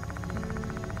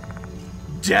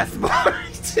 Death mark.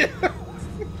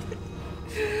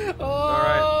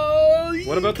 Alright.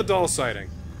 What about the doll sighting?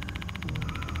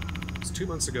 It was 2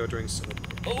 months ago during summer.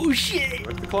 Oh shit! We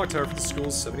went to the clock tower for the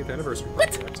school's 70th anniversary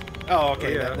project. Oh,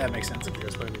 okay, yeah. that makes sense. You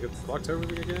guys planning to get the clock tower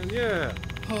moving again? Yeah.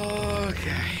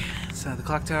 Okay. So the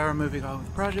clock tower moving on with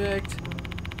the project.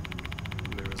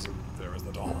 There was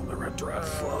the doll in the red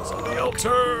dress. It was on the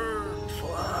altar.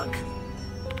 Fuck.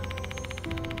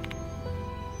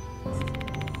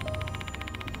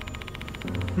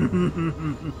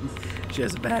 She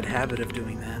has a bad habit of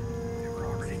doing that. They were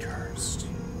already cursed.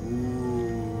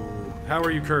 Ooh. How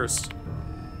are you cursed?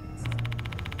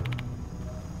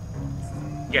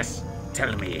 Yes,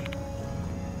 tell me.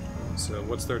 So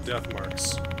what's their death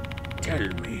marks? Tell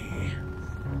me.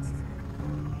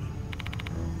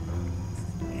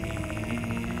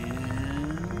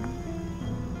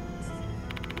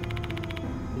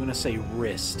 I'm gonna say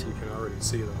wrist. You can already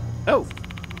see them. Oh.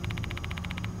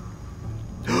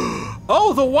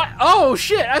 Oh, the what? Oh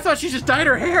shit! I thought she just dyed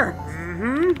her hair.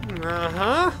 Mm-hmm.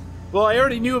 Uh-huh. Well, I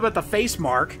already knew about the face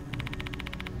mark.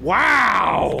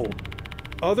 Wow.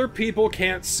 Other people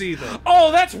can't see them.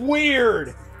 Oh, that's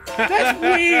weird. That's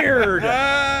weird.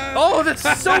 Oh, that's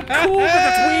so cool, but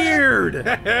that's weird.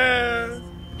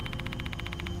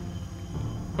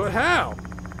 But how?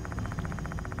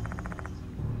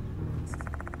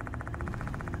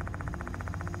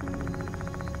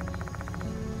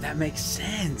 That makes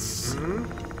sense.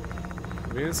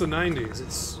 Mm-hmm. I mean, it's the 90s.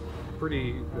 It's a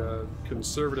pretty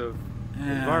conservative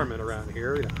environment around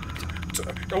here. You know.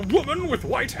 A woman with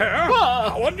white hair?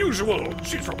 How unusual!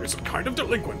 She's probably some kind of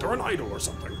delinquent or an idol or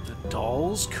something. The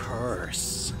doll's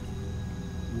curse.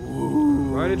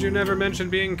 Ooh. Why did you never mention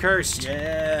being cursed?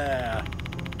 Yeah.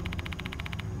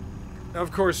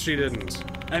 Of course she didn't.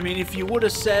 I mean, if you would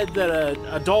have said that an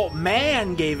adult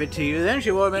man gave it to you, then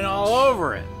she would have been all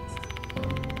over it.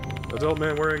 Adult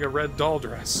man wearing a red doll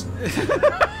dress.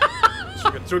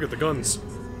 she'll get the guns.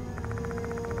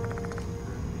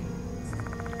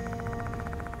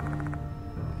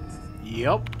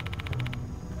 Yep.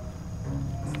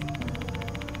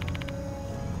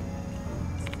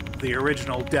 The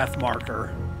original death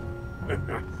marker.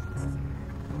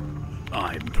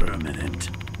 I'm permanent.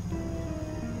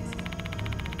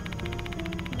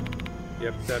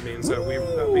 Yep, that means that we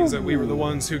were the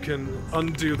ones who can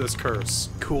undo this curse.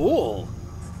 Cool.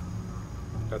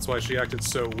 That's why she acted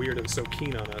so weird and so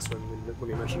keen on us when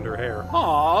we mentioned her hair.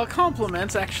 Aw,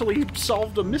 compliments actually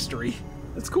solved a mystery.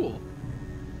 That's cool.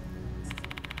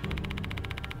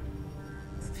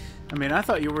 I mean, I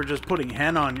thought you were just putting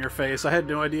henna on your face. I had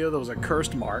no idea there was a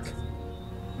cursed mark.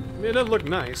 I mean, it doesn't look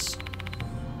nice.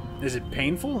 Is it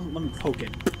painful? Let me poke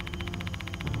it.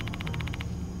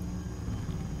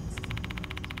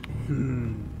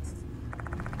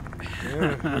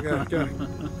 Yeah, we got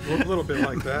a little bit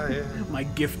like that, yeah. My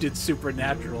gifted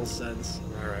supernatural sense.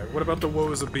 Alright, what about the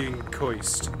woes of being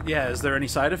coist? Yeah, is there any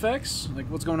side effects? Like,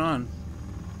 what's going on?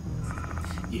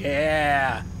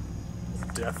 Yeah!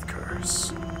 Death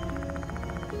curse.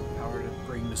 Power to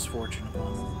bring misfortune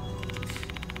upon them.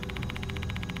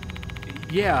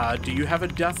 Yeah, do you have a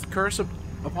death curse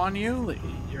upon you?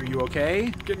 Are you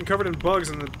okay? Getting covered in bugs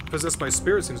and possessed by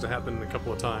spirits seems to happen a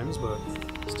couple of times, but...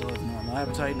 Still have normal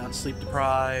appetite, not sleep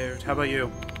deprived. How about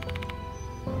you?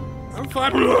 I'm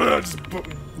fine. Just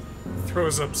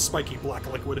throws up spiky black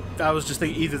liquid. I was just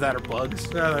thinking either that or bugs.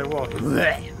 Yeah, well...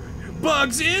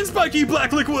 Bugs in spiky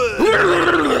black liquid!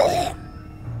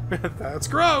 That's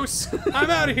gross! I'm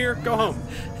out of here. Go home.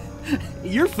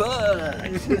 You're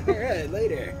fucked! Alright,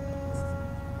 later.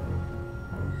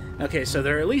 Okay, so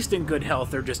they're at least in good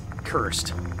health, they're just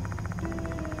cursed.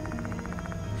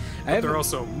 But they're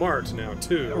also marked now,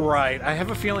 too. Right, I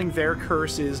have a feeling their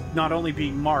curse is not only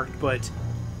being marked, but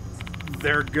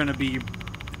they're gonna be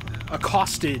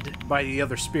accosted by the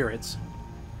other spirits.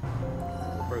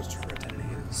 Where's true identity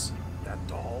is? That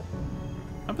doll?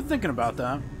 I've been thinking about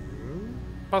that. Hmm?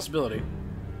 Possibility.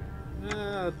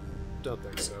 Don't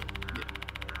think so.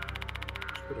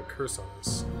 Should put a curse on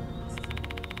us.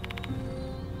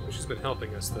 She's been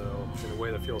helping us, though, in a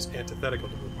way that feels antithetical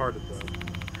to the departed, though.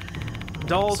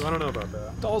 Dolls. So I don't know about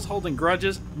that. Dolls holding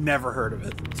grudges? Never heard of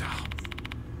it.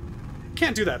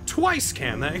 Can't do that twice,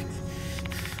 can they?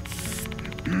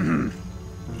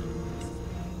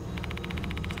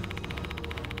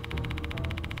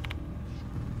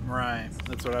 Right,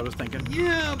 that's what I was thinking.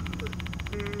 Yeah, but...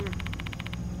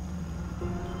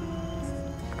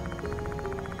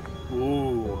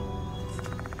 Ooh.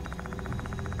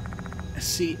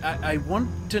 See, I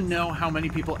want to know how many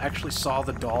people actually saw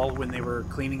the doll when they were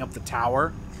cleaning up the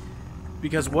tower.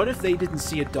 Because what if they didn't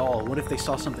see a doll? What if they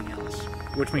saw something else?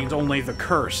 Which means only the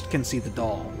cursed can see the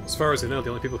doll. As far as I know, the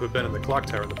only people who've been in the clock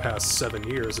tower in the past 7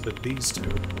 years have been these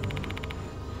two.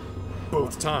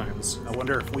 Both times. I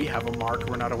wonder if we have a mark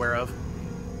we're not aware of.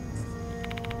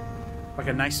 Like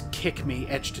a nice kick me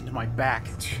etched into my back.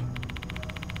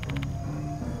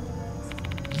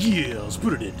 Yeah, let's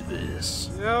put it into this.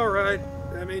 Yeah, alright.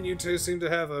 I mean, you two seem to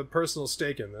have a personal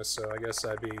stake in this, so I guess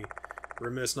I'd be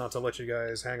remiss not to let you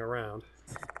guys hang around.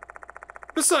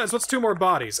 Besides, what's 2 more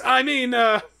bodies? I mean,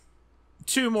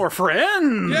 2 more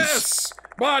friends! Yes!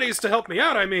 Bodies to help me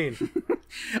out, I mean!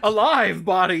 Alive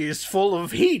bodies full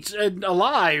of heat and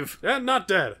alive! And not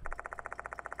dead.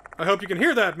 I hope you can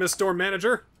hear that, Miss Store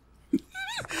Manager.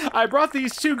 I brought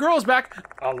these 2 girls back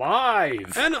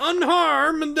alive! And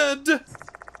unharmed!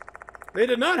 They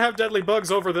did not have deadly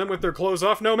bugs over them with their clothes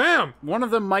off, no ma'am! One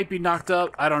of them might be knocked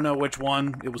up. I don't know which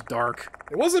one. It was dark.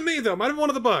 It wasn't me, though. Might have been one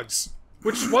of the bugs.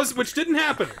 Which didn't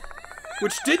happen.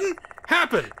 Which didn't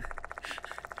happen.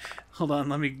 Hold on,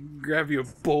 let me grab you a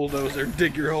bulldozer.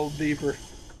 Dig your hole deeper.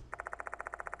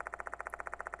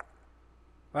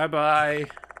 Bye-bye.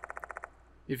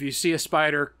 If you see a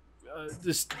spider,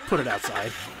 just put it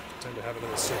outside. Time to have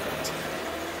another cigarette.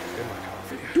 In my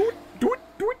coffee. Do it, do it,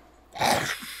 do it.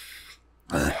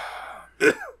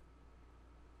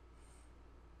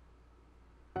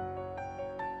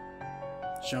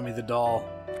 Show me the doll.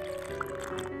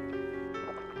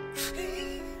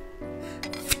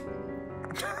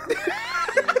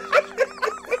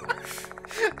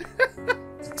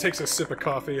 Takes a sip of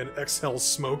coffee and exhales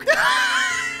smoke.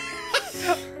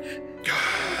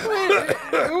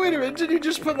 Wait a minute, did you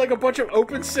just put like a bunch of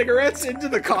open cigarettes into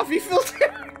the coffee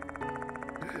filter?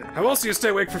 How else do you stay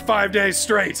awake for 5 days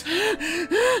straight?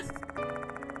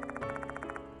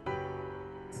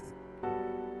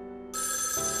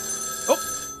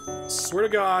 Oh! Swear to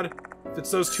God, if it's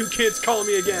those 2 kids calling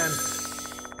me again.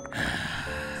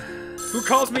 Who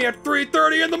calls me at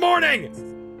 3:30 in the morning?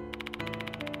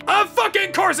 Of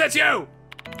fucking course it's you!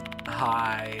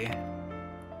 Hi.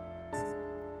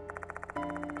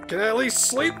 Can I at least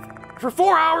sleep for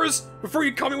 4 hours before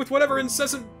you call me with whatever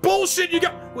incessant bullshit you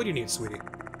got? What do you need, sweetie?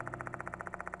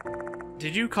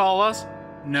 Did you call us?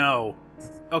 No.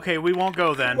 Okay, we won't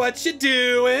go then. What you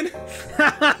doing?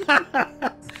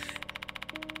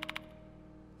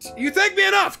 You thank me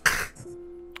enough!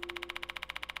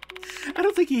 I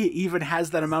don't think he even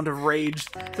has that amount of rage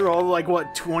through all, like,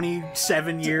 what,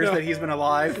 27 years that he's been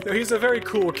alive? No, he's a very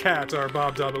cool cat, our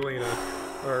Bob Dabalina.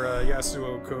 Or,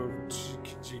 Yasuo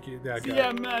Kojiki, that guy.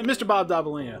 Yeah, Mr. Bob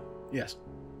Dabalina. Yes.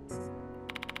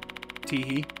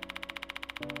 Teehee.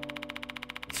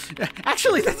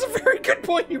 Actually, that's a very good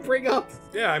point you bring up.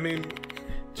 Yeah, I mean,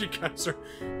 you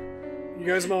You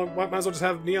guys might as well just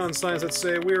have neon signs that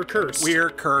say, "We're cursed."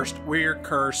 We're cursed. We're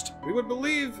cursed. We would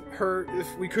believe her if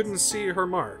we couldn't see her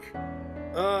mark.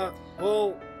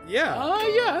 Well, yeah.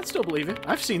 Yeah, I'd still believe it.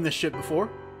 I've seen this shit before.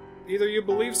 Either you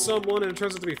believe someone and it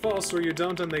turns out to be false, or you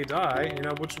don't and they die. You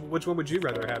know, which one would you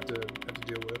rather have to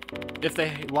deal with? If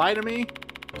they lie to me,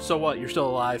 so what? You're still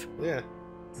alive. Yeah.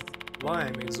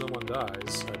 Lying means someone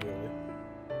dies, ideally.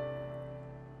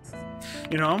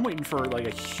 You know, I'm waiting for like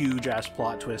a huge ass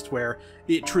plot twist where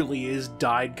it truly is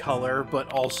dyed color,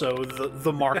 but also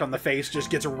the mark on the face just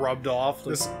gets rubbed off.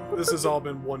 This has all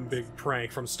been one big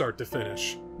prank from start to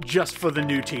finish. Just for the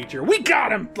new teacher. We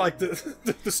got him! Like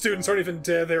the students aren't even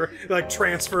dead. They're like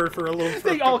transferred for a little.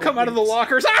 They all come out of the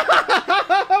lockers.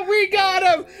 We got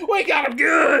him! We got him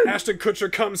good! Ashton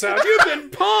Kutcher comes out. You've been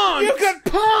punked! You got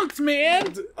punked,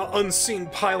 man! Unseen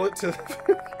pilot to.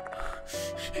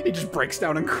 He just breaks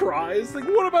down and cries. Like,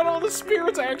 what about all the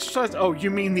spirits I exercised? Oh, you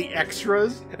mean the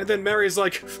extras? And then Mary's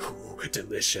like, "Ooh,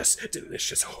 delicious,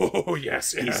 delicious. Oh,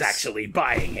 yes, yes. He's actually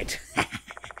buying it.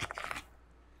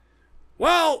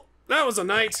 Well, that was a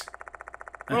night.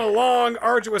 What a long,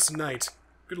 arduous night.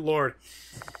 Good lord.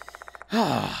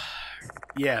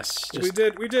 Yes. We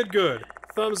did good.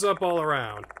 Thumbs up all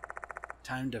around.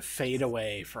 Time to fade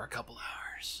away for a couple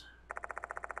hours.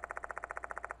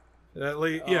 At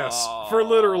least, yes, for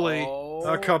literally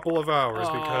a couple of hours,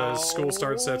 because school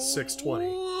starts at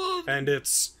 6:20, and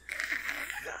it's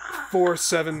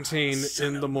 4:17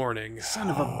 in the morning. Son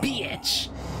of a bitch!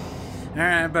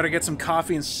 Alright, better get some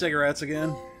coffee and cigarettes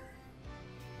again.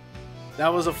 That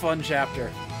was a fun chapter.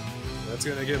 That's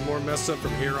gonna get more messed up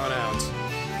from here on out.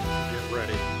 Get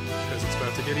ready, because it's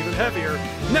about to get even heavier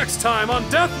next time on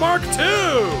Death Mark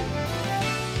 2!